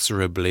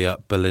inexorably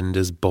up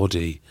Belinda's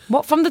body,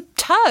 What, from the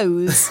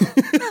toes?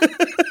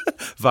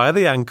 via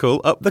the ankle,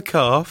 up the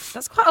calf.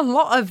 That's quite a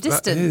lot of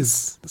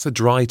distance. That's a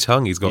dry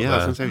tongue he's got Yeah, I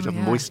there. was going to say,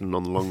 moisten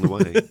on along the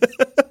way.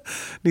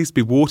 Needs to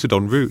be watered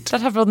en route.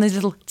 I'd have all these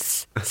little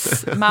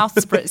mouth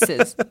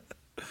spritzes.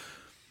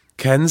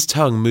 Ken's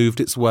tongue moved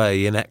its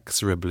way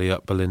inexorably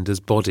up Belinda's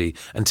body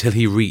until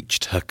he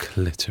reached her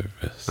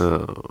clitoris.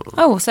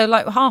 Oh, so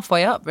like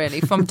halfway up,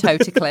 really, from toe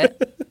to clit.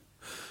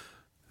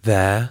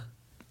 There,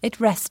 It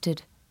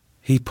rested.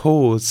 he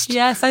paused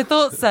Yes, I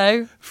thought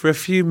so. for a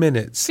few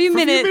minutes, Few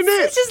minutes.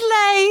 minutes. Just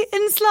lay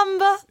in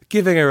slumber.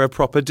 giving her a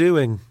proper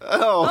doing.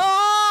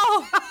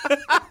 Oh,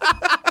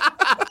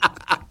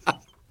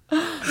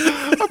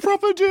 A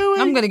proper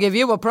doing. I'm going to give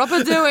you a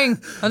proper doing.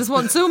 I just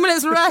want 2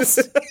 minutes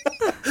rest.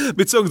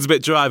 My tongue's a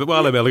bit dry, but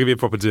while I'm ill, I'll give you a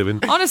proper doing.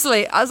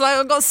 Honestly, I was like,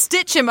 I've got a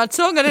stitch in my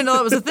tongue. I didn't know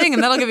that was a thing.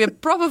 And then I'll give you a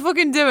proper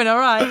fucking doing, all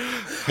right?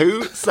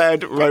 Who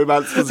said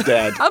romance was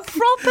dead? A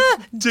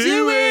proper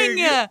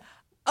doing.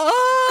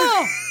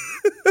 Oh,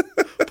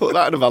 Put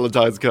that in a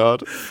Valentine's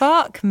card.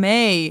 fuck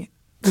me.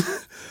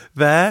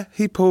 There,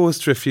 he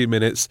paused for a few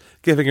minutes,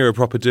 giving her a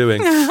proper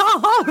doing,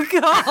 Oh,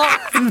 God.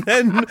 and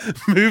then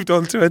moved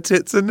on to her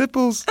tits and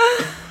nipples.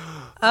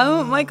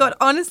 Oh, my God.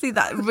 Honestly,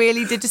 that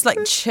really did just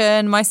like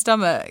churn my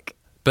stomach.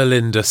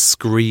 Belinda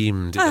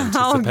screamed in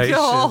anticipation.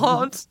 Oh,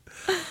 God.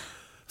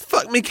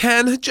 Fuck me,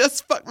 Ken.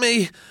 Just fuck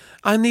me.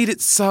 I need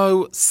it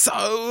so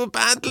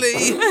badly.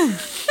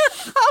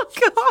 Oh,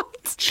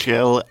 God.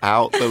 Chill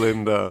out,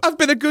 Belinda. I've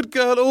been a good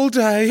girl all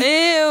day.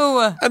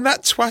 Ew. And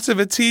that twat of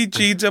a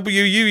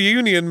TGWU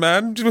union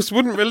man just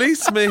wouldn't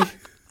release me.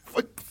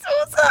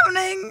 What's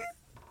happening?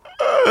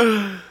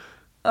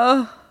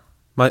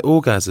 My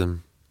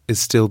orgasm is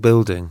still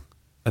building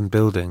and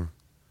building.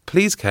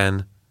 Please,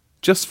 Ken,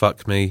 just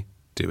fuck me.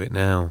 Do it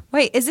now.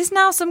 Wait, is this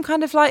now some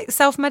kind of like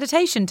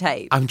self-meditation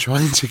tape? I'm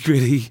trying to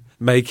really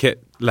make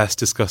it less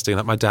disgusting.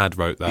 Like my dad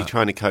wrote that. You're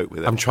trying to cope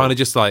with it. I'm trying to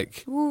just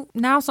like, Ooh,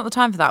 now's not the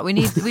time for that. We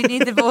need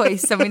the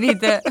voice and we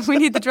need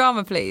the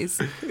drama, please.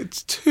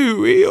 it's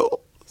too real.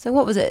 So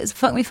what was it? It's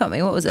fuck me.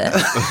 What was it?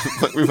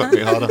 fuck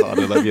me, harder.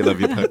 Love you,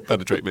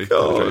 penetrate me.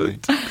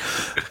 Penetrate me.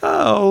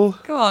 Oh,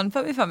 Go on,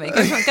 fuck me.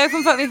 Go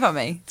from fuck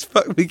me.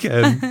 fuck me,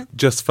 Ken.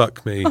 Just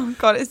fuck me. Oh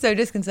God, it's so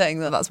disconcerting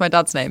that that's my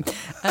dad's name.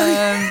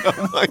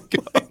 Oh my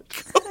God.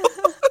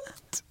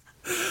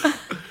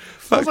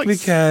 Fuck me,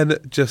 Ken.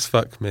 Just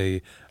fuck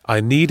me. I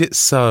need it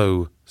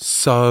so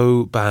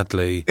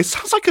badly. It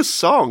sounds like a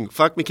song.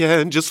 Fuck me,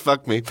 Ken. Just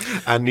fuck me.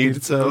 I need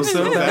it so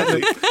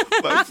badly.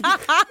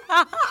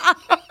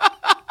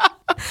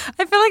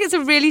 I feel like it's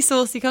a really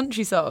saucy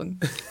country song.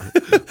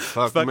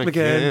 Fuck Fuck me,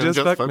 Ken. Just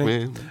fuck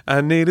me.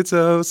 I need it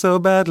so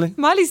badly.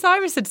 Miley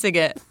Cyrus would sing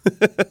it.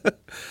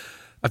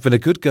 I've been a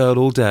good girl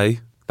all day.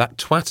 That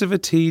twat of a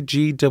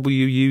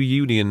TGWU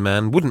union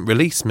man wouldn't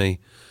release me.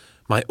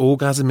 My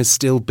orgasm is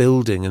still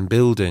building and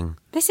building.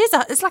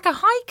 It's like a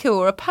haiku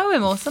or a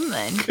poem or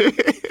something.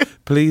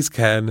 Please,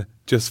 Ken,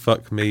 just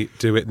fuck me.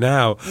 Do it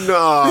now.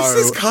 No.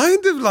 This is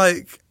kind of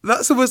like,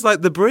 that's almost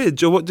like the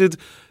bridge. Or what did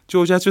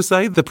George Ezra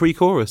say? The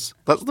pre-chorus.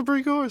 That's the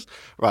pre-chorus.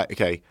 Right,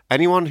 okay.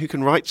 Anyone who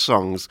can write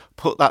songs,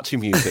 put that to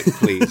music,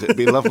 please. It'd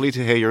be lovely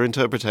to hear your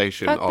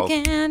interpretation Fuck of...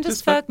 me, Ken,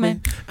 just fuck me.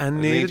 I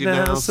need need it you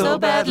now now so so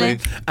badly.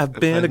 badly. I've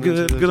been a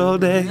good all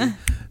day.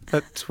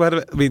 I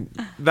mean,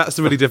 that's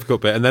the really difficult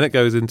bit. And then it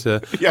goes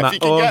into... Yeah, my if you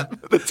can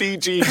get the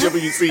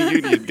TGWC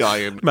union guy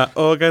in. My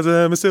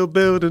orgasm is still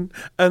building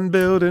and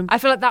building. I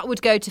feel like that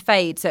would go to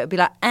fade, so it would be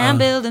like, I'm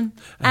building.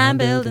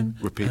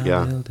 Repeat, I'm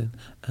yeah. building,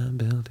 I'm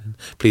building.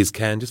 Please,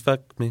 Ken, just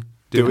fuck me.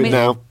 Do it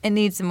now. It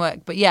needs some work,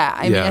 but yeah,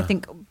 I mean, Yeah. I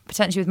think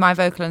potentially with my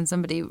vocal and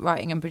somebody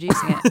writing and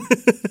producing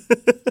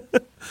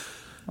it.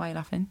 Why are you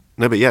laughing?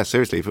 No, but yeah,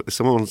 seriously, if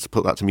someone wants to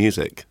put that to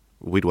music,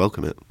 we'd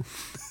welcome it.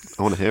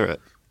 I want to hear it.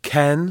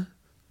 Ken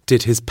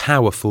did his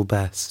powerful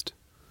best.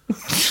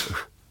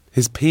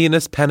 His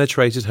penis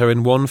penetrated her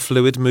in one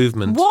fluid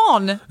movement,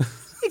 One.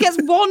 He gets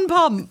one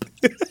pump.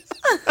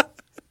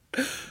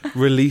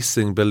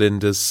 releasing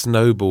Belinda's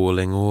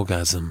snowballing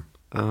orgasm.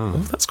 Oh,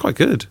 that's quite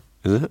good.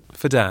 Is it?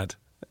 For Dad.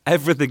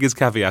 Everything is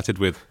caveated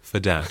with for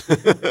Dad.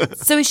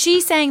 So is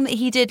she saying that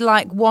he did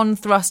like one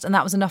thrust and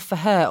that was enough for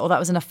her, or that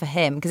was enough for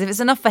him? Because if it's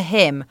enough for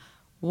him,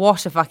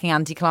 what a fucking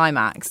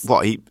anticlimax.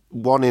 What, he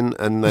one in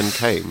and then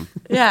came?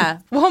 Yeah,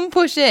 one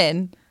push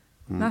in.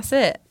 That's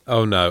it.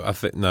 Oh no, I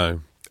think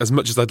no. As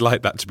much as I'd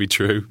like that to be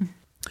true.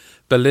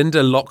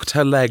 Belinda locked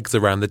her legs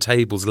around the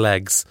table's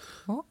legs.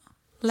 What?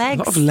 A Legs.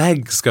 lot of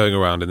legs going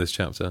around in this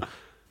chapter.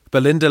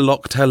 Belinda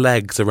locked her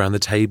legs around the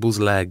table's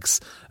legs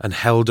and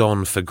held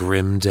on for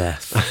grim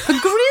death. For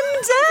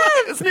grim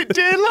death. Isn't it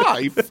Dear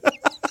Life?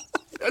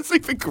 That's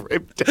even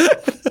grim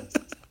death.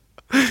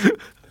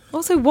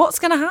 Also, what's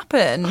going to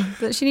happen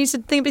that she needs to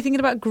be thinking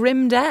about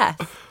grim death?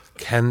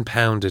 Ken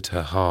pounded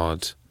her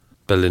hard.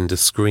 Belinda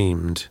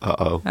screamed.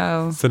 Uh-oh.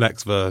 Oh. It's the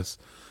next verse.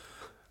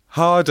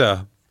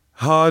 Harder,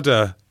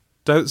 harder.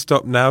 Don't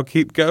stop now,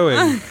 keep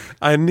going.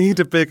 I need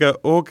a bigger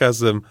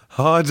orgasm.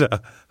 Harder,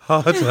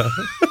 harder.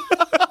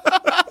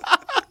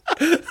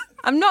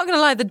 I'm not going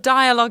to lie, the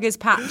dialogue is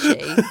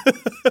patchy.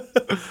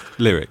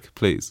 Lyric,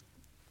 please.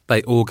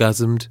 They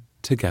orgasmed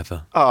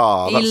together.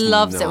 Oh, He that's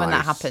loves it when that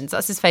nice. happens.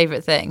 That's his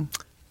favourite thing.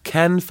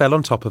 Ken fell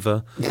on top of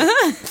her.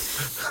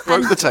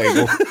 Broke the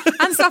table,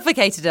 And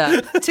suffocated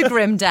her to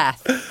grim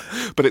death.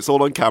 but it's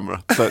all on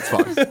camera, so it's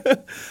fine.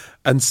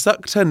 and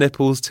sucked her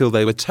nipples till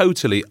they were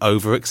totally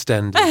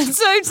overextended.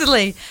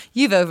 Totally.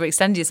 You've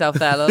overextended yourself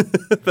there, love.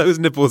 Those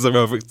nipples are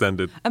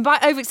overextended. And by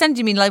overextended,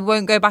 you mean like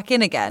won't go back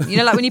in again? You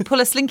know, like when you pull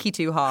a slinky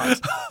too hard.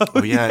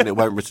 Oh, yeah, and it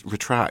won't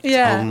retract.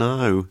 Yeah. Oh,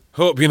 no.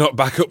 Hope you're not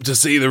back up to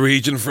see the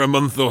region for a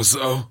month or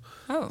so,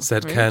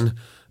 said rude. Ken.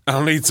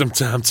 I'll need some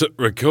time to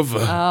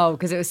recover. Oh,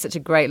 because it was such a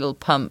great little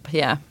pump,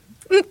 yeah.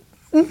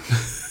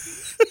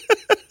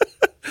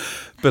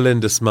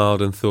 Belinda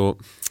smiled and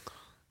thought,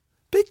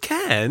 Big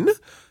Ken?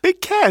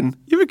 Big Ken.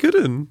 You're a good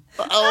un.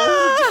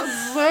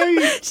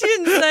 Oh, She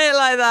didn't say it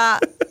like that.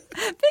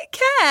 Big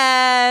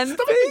Ken.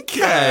 Big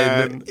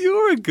Ken,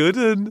 you're a good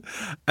un.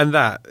 And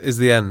that is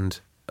the end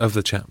of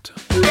the chapter.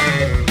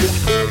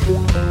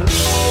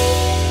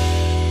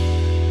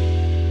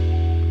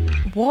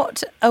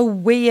 What a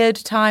weird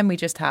time we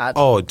just had.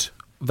 Odd.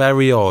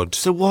 Very odd.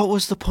 So what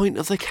was the point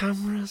of the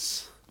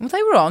cameras? Well,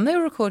 they were on. They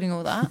were recording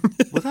all that.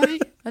 Were they?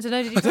 I don't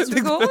know. Did you press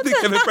record?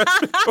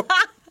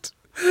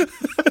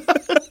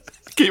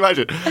 Can you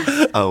imagine?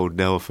 Oh,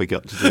 no, I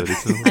forgot to do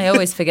it. I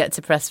always forget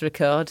to press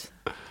record.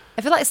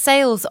 I feel like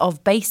sales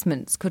of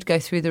basements could go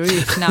through the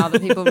roof now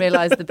that people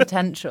realise the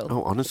potential.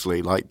 Oh,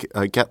 honestly,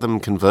 get them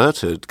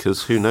converted,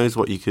 because who knows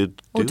what you could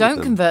do Or with don't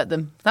them. convert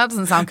them. That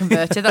doesn't sound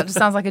converted. That just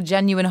sounds like a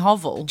genuine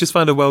hovel. Just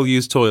find a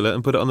well-used toilet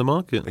and put it on the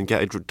market. And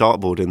get a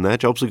dartboard in there,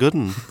 job's a good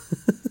one.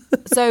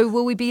 So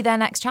will we be there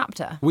next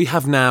chapter? We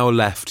have now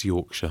left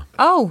Yorkshire.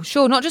 Oh,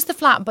 sure. Not just the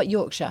flat, but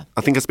Yorkshire.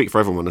 I think I speak for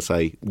everyone when I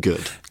say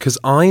good. Because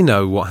I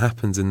know what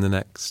happens in the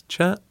next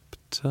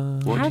chapter.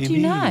 What How do you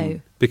know?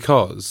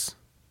 Because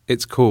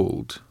it's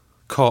called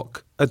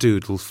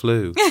Cock-a-Doodle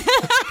Flu.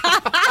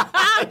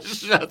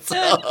 Shut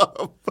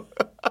up.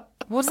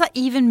 What does that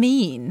even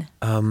mean?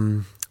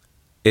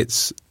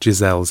 It's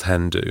Giselle's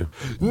hen do.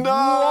 No!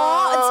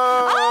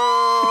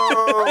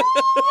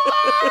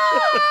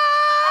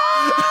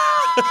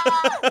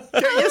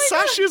 Get your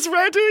sashes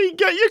ready.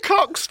 Get your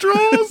cock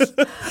straws.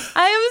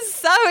 I am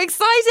so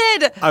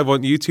excited. I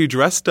want you two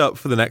dressed up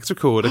for the next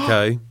record,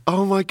 okay?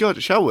 Oh, my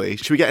God. Shall we?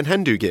 Should we get in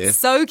hen do gear?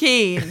 So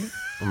keen.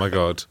 Oh, my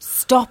God.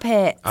 Stop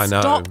it. I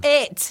know. Stop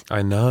it.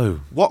 I know.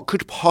 What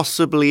could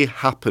possibly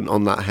happen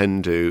on that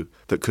hen do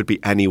that could be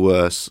any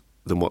worse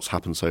than what's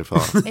happened so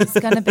far? It's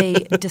going to be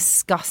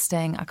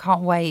disgusting. I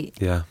can't wait.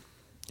 Yeah.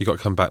 You got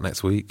to come back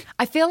next week.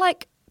 I feel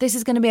like this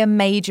is going to be a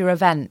major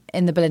event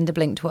in the Belinda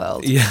Blinked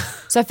world. Yeah.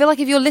 So I feel like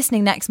if you're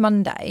listening next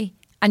Monday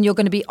and you're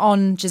going to be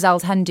on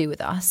Giselle's hen do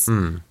with us,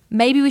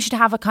 maybe we should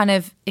have a kind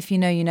of if you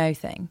know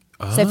thing.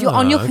 So if you're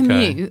on your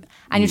commute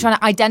and you're trying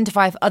to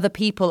identify if other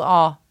people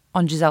are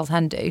on Giselle's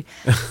hen do,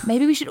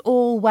 maybe we should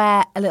all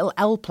wear a little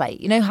L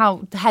plate. You know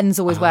how the hens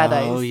always wear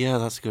those? Oh, yeah,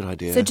 that's a good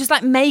idea. So just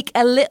like make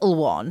a little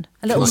one,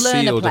 a little learner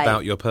Concealed plate.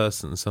 about your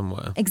person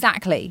somewhere.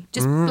 Exactly.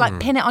 Just like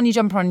pin it on your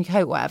jumper, on your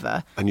coat,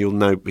 whatever. And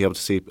you'll be able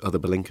to see other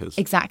Belinkers.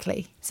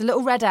 Exactly. So a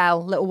little red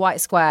L, little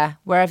white square,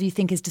 wherever you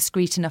think is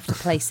discreet enough to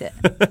place it.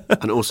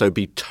 And also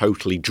be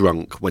totally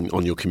drunk when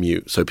on your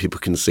commute so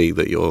people can see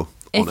that you're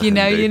If on a you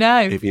know, hen do. you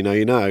know. If you know,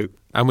 you know.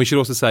 And we should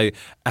also say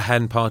a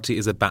hen party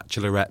is a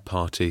bachelorette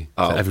party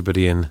for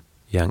everybody in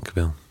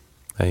Yankville.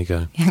 There you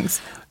go.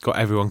 Thanks. Got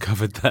everyone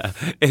covered there.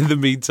 In the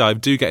meantime,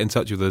 do get in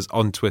touch with us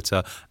on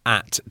Twitter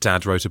at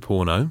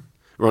 @DadWroteAPorno.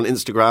 We're on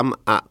Instagram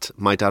at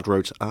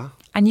MyDadWroteA.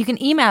 And you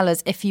can email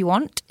us if you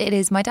want. It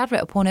is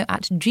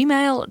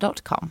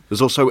mydadwroteaporno@gmail.com.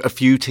 There's also a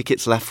few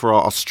tickets left for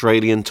our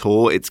Australian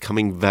tour. It's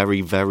coming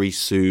very, very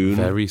soon.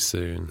 Very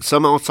soon.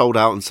 Some are sold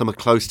out and some are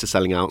close to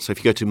selling out. So if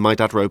you go to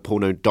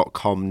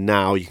mydadwroteaporno.com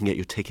now, you can get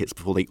your tickets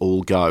before they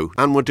all go.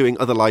 And we're doing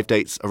other live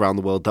dates around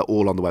the world. They're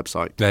all on the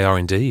website. They are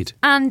indeed.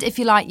 And if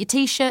you like your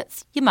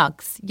T-shirts, your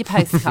mugs, your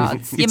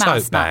postcards, Your your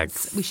mouse tote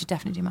mats. bags. We should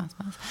definitely do mouse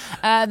mats.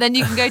 Then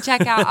you can go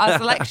check out our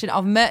selection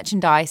of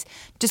merchandise.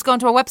 Just go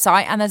onto our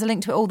website and there's a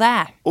link to it all there.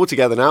 All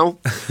together now.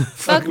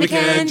 Fuck me,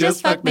 Ken,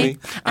 just fuck me.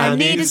 I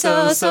need it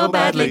so, so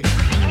badly.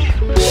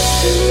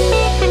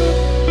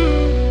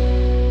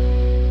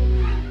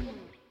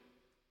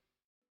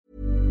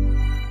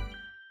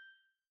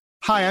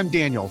 Hi, I'm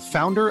Daniel,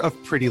 founder of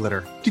Pretty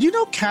Litter. Did you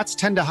know cats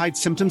tend to hide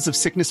symptoms of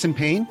sickness and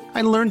pain?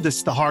 I learned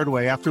this the hard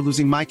way after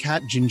losing my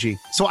cat, Gingy.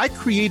 So I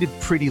created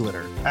Pretty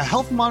Litter, a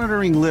health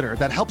monitoring litter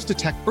that helps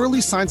detect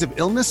early signs of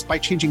illness by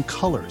changing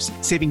colors,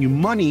 saving you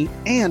money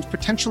and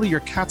potentially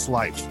your cat's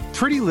life.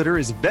 Pretty Litter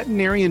is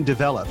veterinarian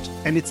developed,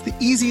 and it's the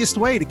easiest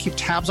way to keep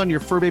tabs on your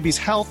fur baby's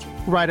health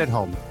right at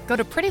home. Go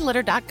to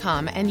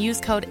prettylitter.com and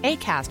use code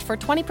ACAST for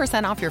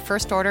 20% off your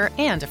first order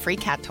and a free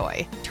cat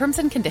toy. Terms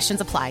and conditions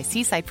apply.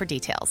 See site for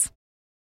details.